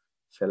to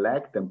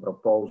select and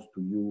propose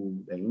to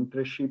you the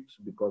internships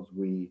because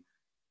we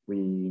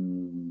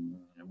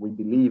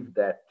believe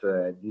that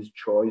this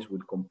choice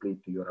will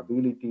complete your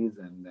abilities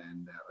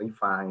and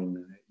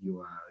refine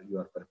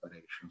your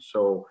preparation.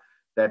 So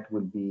that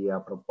will be a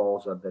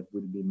proposal that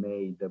will be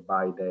made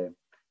by the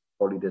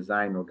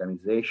POLI.design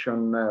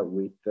organization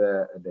with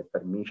the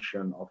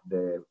permission of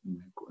the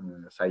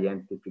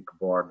scientific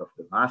board of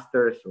the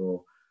master.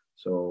 So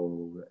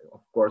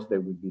of course they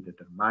will be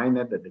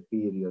determined. The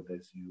period,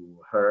 as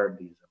you heard,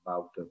 is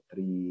about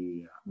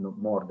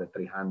more than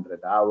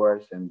 300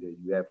 hours, and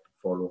you have to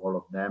follow all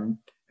of them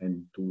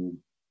and to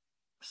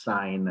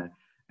sign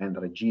and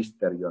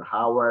register your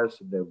hours.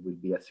 There will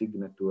be a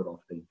signature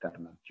of the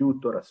internal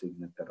tutor, a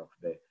signature of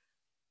the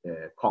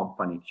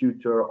company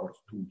tutor or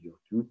studio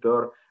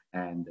tutor,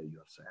 and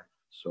yourself.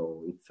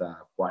 So it's a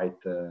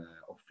quite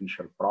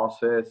official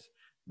process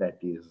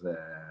that is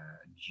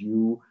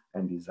due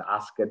and is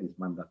asked, is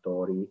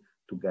mandatory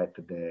to get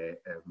the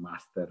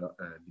master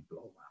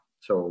diploma.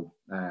 So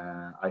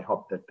I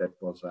hope that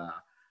that was a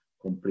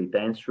complete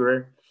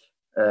answer.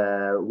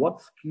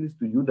 What skills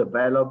do you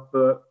develop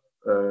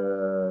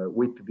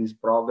with this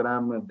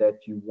program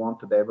that you want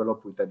to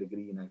develop with a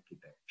degree in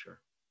architecture?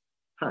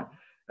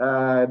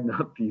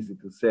 Not easy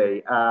to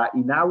say.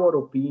 In our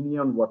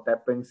opinion, what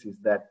happens is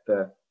that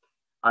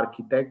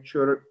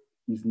architecture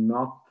is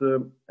not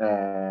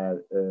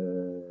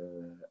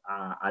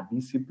a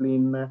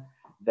discipline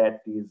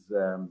that is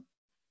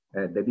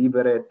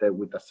delivered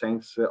with a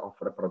sense of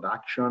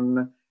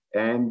reproduction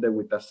and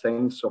with a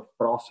sense of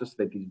process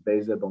that is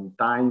based on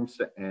times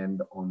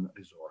and on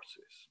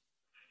resources.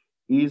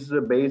 Is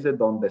based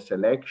on the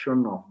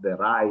selection of the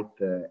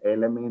right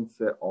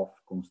elements of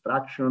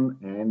construction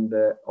and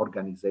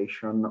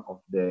organization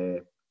of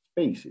the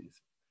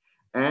spaces,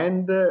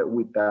 and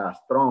with a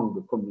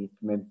strong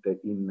commitment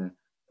in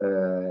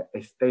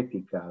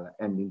aesthetical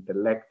and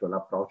intellectual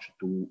approach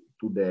to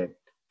the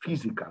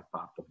physical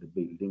part of the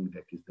building,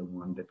 that is the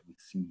one that we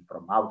see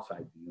from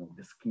outside,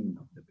 the skin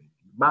of the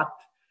building. But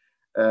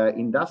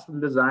industrial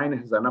design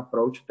has an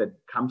approach that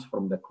comes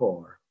from the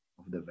core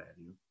of the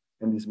value,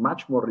 and is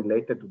much more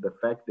related to the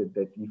fact that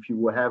if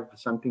you have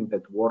something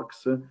that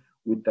works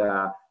with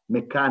a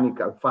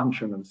mechanical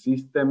functional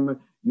system,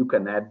 you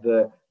can add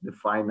the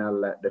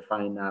final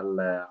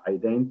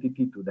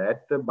identity to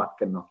that, but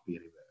cannot be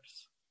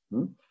reversed.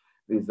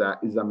 Is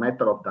a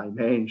matter of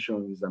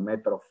dimension, is a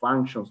matter of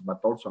functions, but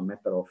also a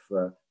matter of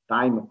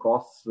time,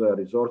 costs,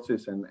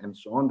 resources, and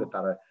so on that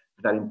are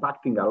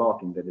impacting a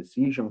lot in the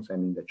decisions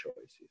and in the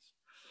choices.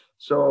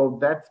 So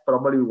that's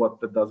probably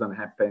what doesn't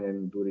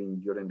happen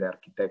during the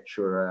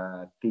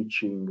architecture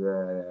teaching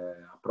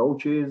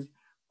approaches.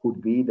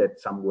 Could be that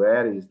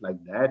somewhere is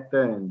like that,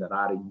 and there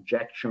are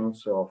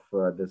injections of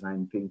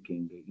design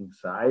thinking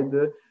inside,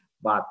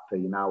 but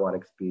in our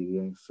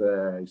experience,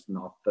 it's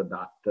not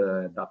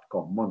that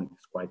common.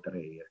 It's quite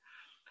rare.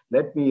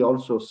 Let me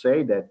also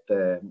say that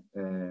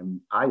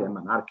I am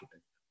an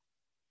architect,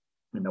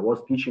 and I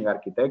was teaching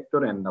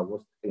architecture, and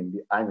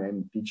I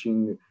am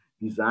teaching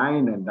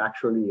design, and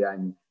actually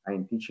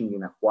I'm teaching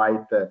in a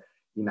quite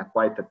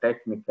a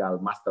technical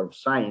Master of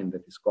Science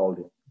that is called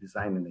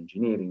Design and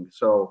Engineering.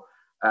 So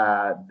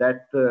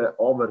that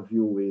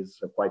overview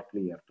is quite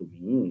clear to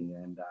me,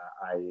 and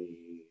I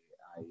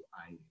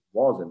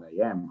was and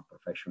I am a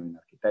professional in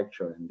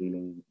architecture, and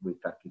dealing with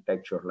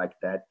architecture like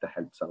that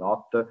helps a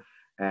lot.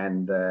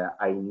 And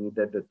I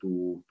needed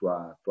to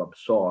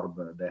absorb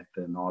that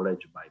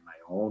knowledge by my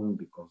own,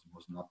 because it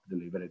was not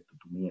delivered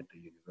to me at the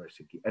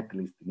university. At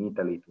least in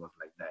Italy, it was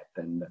like that.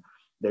 And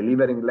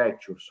delivering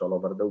lectures all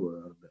over the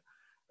world,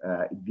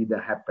 it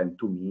didn't happen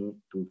to me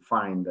to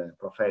find a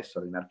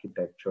professor in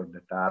architecture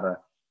that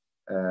are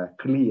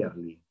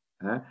clearly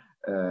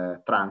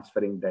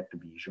transferring that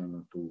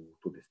vision to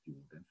the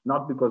students.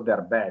 Not because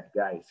they're bad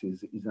guys,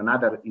 is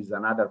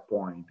another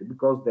point,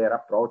 because their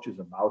approach is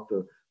about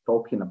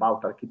talking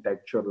about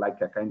architecture like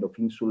a kind of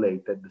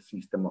insulated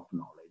system of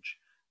knowledge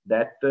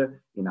that,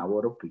 in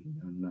our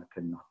opinion,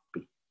 cannot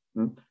be.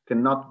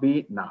 Cannot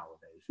be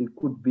nowadays. It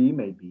could be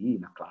maybe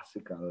in a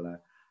classical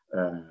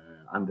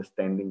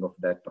understanding of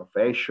that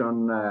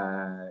profession,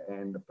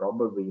 and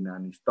probably in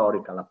an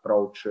historical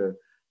approach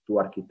to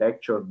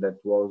architecture that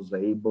was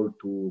able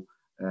to,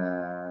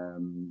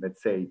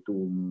 let's say,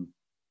 to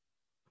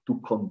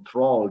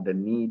control the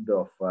need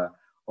of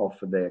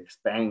the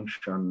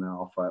expansion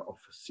of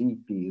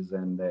cities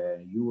and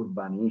the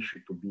urban issue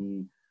to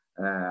be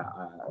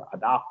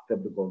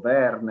adapted,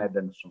 governed,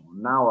 and so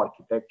on. Now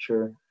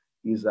architecture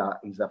is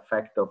a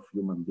fact of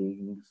human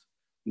beings,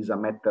 is a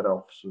matter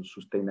of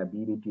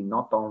sustainability,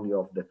 not only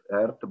of the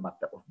earth, but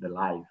of the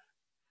life.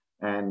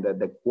 And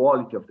the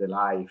quality of the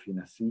life in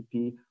a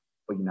city,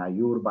 in a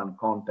urban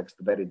context,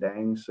 very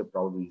dense,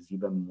 probably is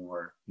even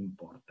more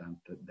important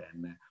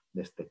than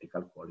the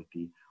aesthetical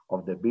quality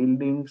of the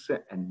buildings.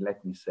 And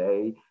let me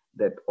say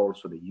that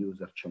also the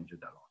user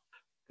changed a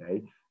lot,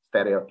 okay?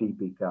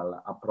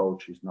 Stereotypical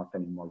approach is not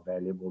anymore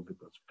valuable,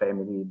 because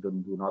family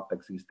do not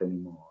exist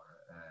anymore.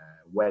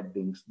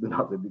 Weddings do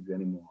not exist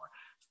anymore.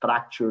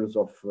 Structures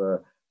of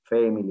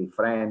family,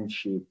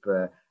 friendship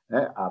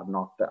are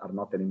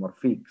not anymore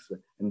fixed,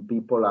 and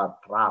people are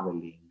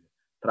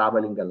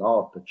traveling a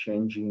lot,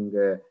 changing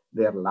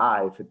their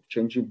life,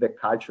 changing the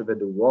culture of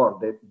the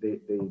world,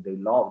 they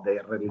love,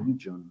 their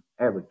religion,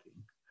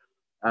 everything.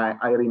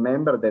 I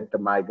remember that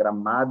my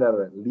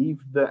grandmother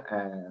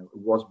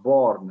was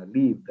born,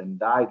 lived, and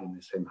died in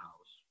the same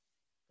house.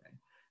 Okay?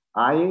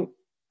 I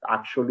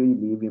actually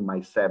live in my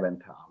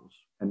 7th house,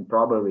 and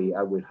probably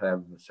I will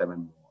have 7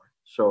 more.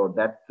 So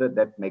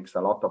that makes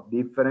a lot of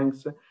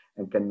difference,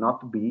 and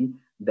cannot be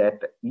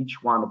that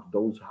each one of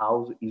those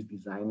houses is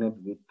designed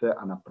with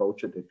an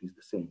approach that is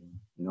the same,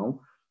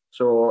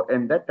 So,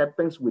 and that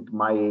happens with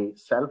my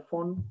cell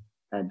phone,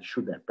 and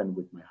should happen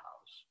with my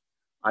house.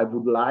 I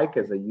would like,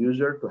 as a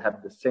user, to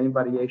have the same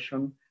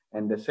variation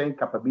and the same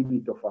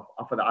capability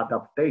of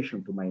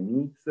adaptation to my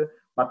needs,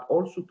 but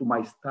also to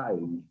my style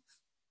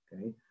needs,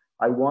 okay?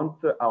 I want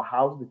a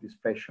house that is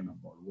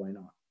fashionable, why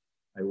not?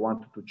 I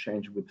want to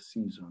change with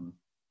season,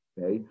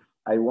 okay?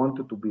 I want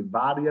it to be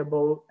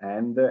variable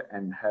and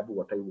have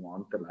what I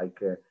want,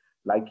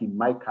 like in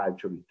my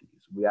culture it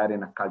is. We are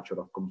in a culture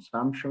of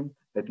consumption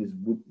that is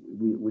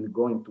will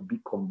going to be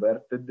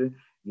converted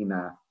in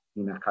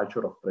a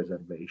culture of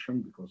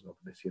preservation because of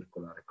the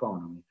circular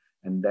economy,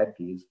 and that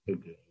is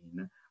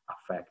again a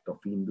fact of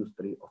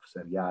industry, of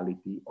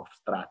seriality, of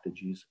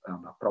strategies,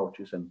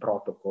 approaches, and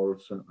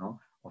protocols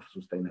of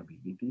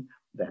sustainability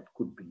that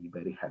could be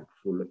very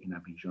helpful in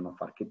a vision of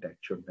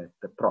architecture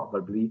that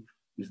probably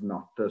is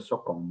not so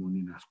common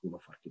in a school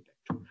of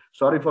architecture.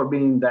 Sorry for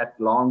being that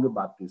long,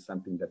 but it's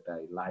something that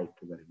I like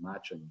very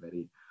much and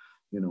very,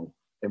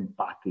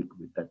 empathic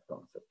with that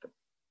concept.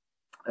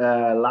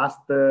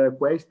 Last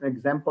question,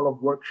 example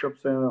of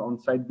workshops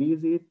on-site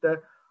visit.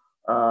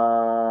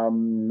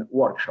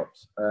 Workshops.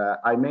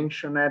 I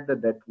mentioned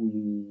that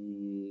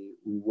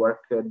we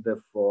worked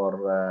for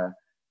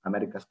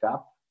America's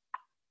Cup.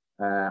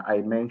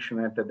 I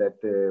mentioned that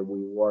we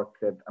work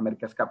at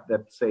America's Cup,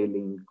 that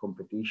sailing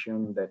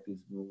competition that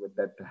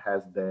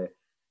has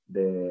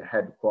the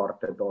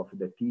headquarters of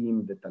the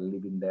team that are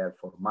living there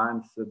for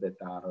months, that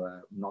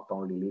are not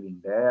only living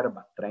there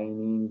but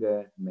training,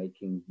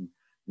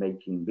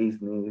 making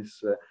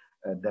business,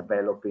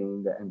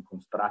 developing and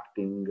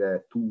constructing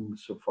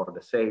tools for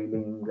the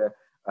sailing,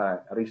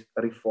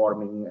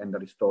 reforming and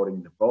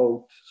restoring the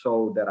boat. So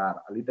there are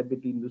a little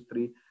bit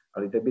industry, a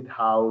little bit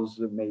house,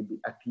 maybe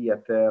a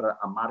theater,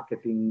 a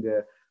marketing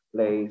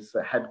place,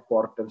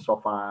 headquarters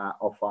of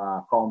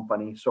a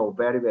company. So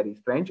very, very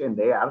strange, and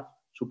they are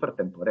super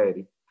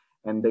temporary,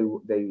 and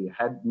they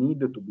had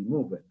needed to be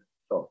moved.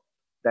 So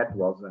that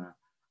was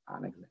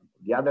an example.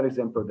 The other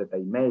example that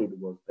I made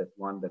was that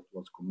one that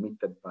was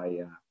committed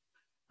by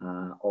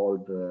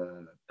old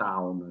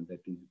town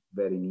that is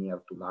very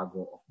near to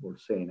Lago of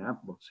Bolsena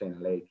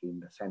Lake in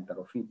the center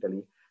of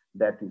Italy,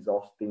 that is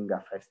hosting a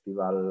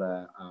festival,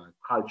 a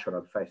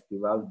cultural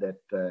festival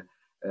that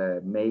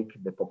make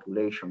the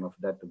population of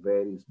that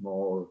very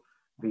small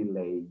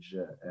village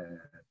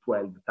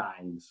 12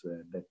 times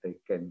that they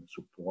can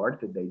support.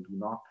 They do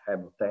not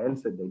have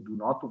hotels. They do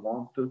not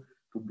want to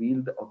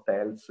build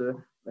hotels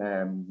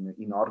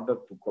in order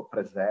to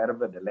preserve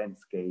the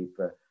landscape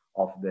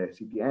of the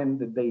city. And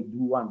they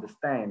do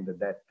understand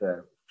that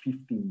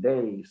 15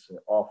 days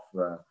of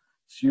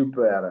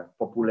super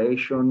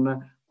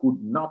population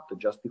could not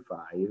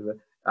justify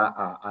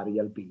a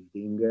real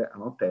building, an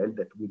hotel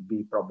that will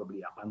be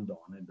probably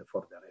abandoned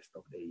for the rest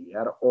of the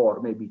year, or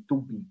maybe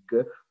too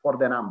big for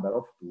the number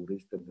of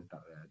tourists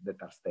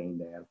that are staying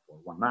there for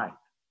one night.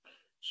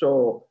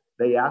 So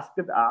they asked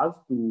us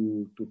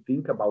to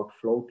think about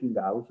floating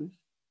houses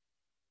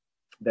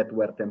that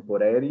were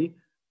temporary,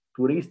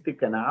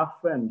 touristic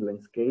enough and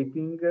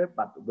landscaping,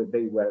 but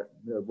they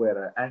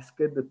were asked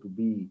to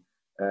be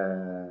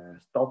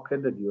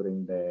stocked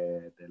during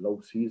the low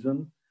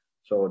season.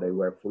 So they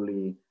were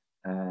fully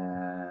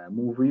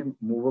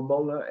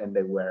movable, and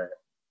they were,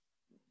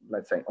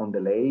 let's say, on the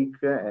lake,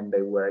 and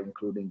they were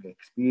including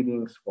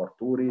experience for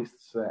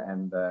tourists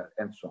and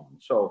so on.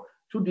 So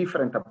two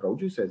different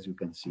approaches, as you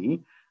can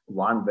see.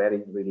 One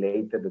very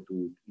related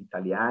to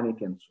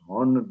Italianity and so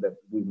on, that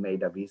we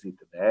made a visit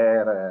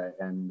there,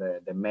 and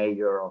the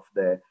mayor of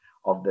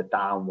the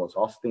town was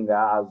hosting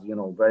us,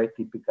 very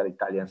typical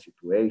Italian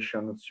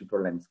situation,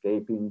 super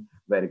landscaping,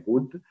 very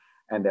good.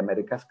 And the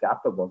America's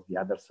Cup was the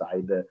other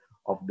side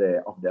of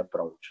the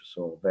approach.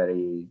 So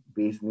very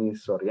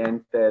business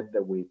oriented,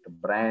 with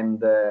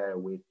brand,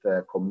 with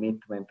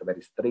commitment,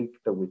 very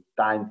strict, with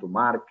time to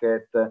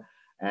market,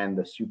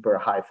 and super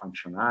high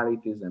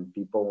functionalities, and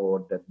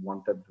people that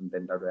wanted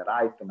the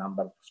right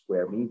number of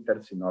square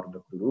meters in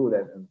order to do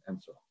that, and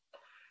so on.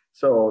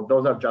 So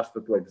those are just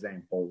two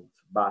examples,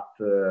 but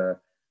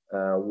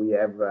we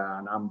have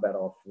a number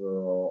of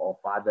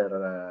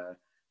other,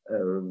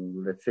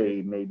 let's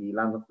say, maybe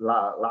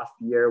last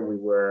year we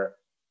were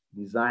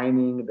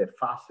designing the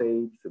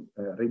facades,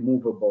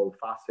 removable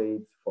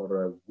facades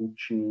for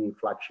Gucci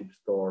flagship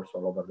stores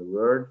all over the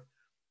world,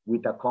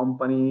 with a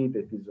company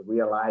that is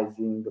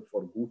realizing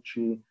for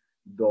Gucci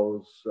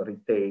those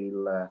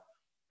retail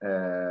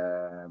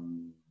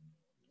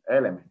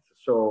elements.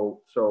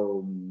 So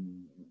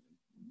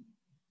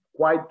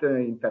quite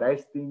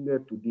interesting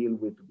to deal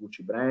with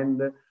Gucci brand,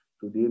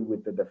 to deal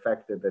with the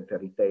fact that the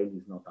retail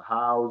is not a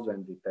house,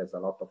 and it has a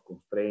lot of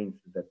constraints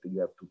that you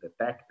have to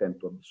detect and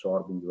to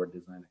absorb in your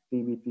design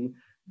activity.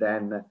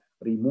 Then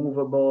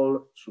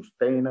removable,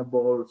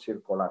 sustainable,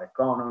 circular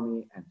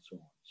economy, and so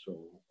on.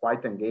 So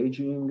quite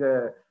engaging,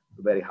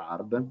 very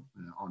hard,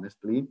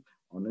 honestly,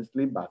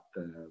 but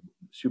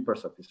super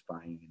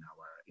satisfying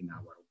in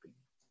our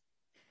opinion.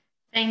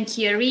 Thank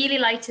you. I really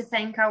like to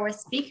thank our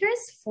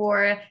speakers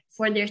for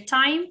their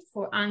time,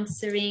 for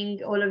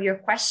answering all of your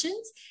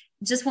questions.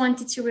 Just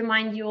wanted to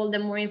remind you all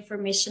that more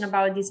information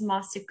about this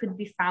master could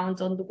be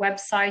found on the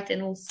website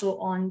and also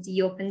on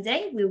the open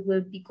day. We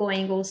will be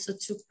going also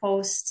to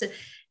post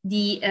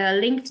the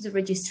link to the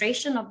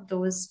registration of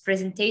those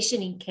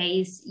presentations in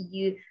case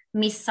you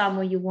miss some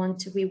or you want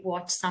to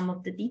rewatch some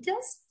of the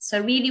details. So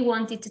I really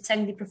wanted to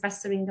thank the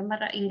Professor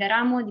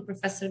Ingaramo, the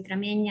Professor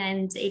Gramegna,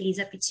 and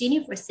Elisa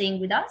Piccini for staying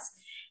with us.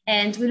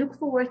 And we look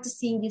forward to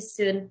seeing you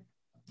soon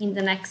in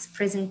the next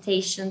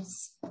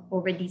presentations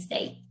over this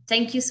day.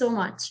 Thank you so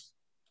much.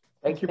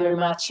 Thank you very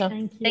much.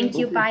 Thank you. Thank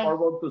you. Bye. Looking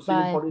forward to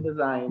seeing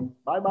POLI.design.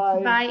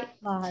 Bye-bye. Bye.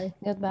 Bye.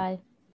 Goodbye.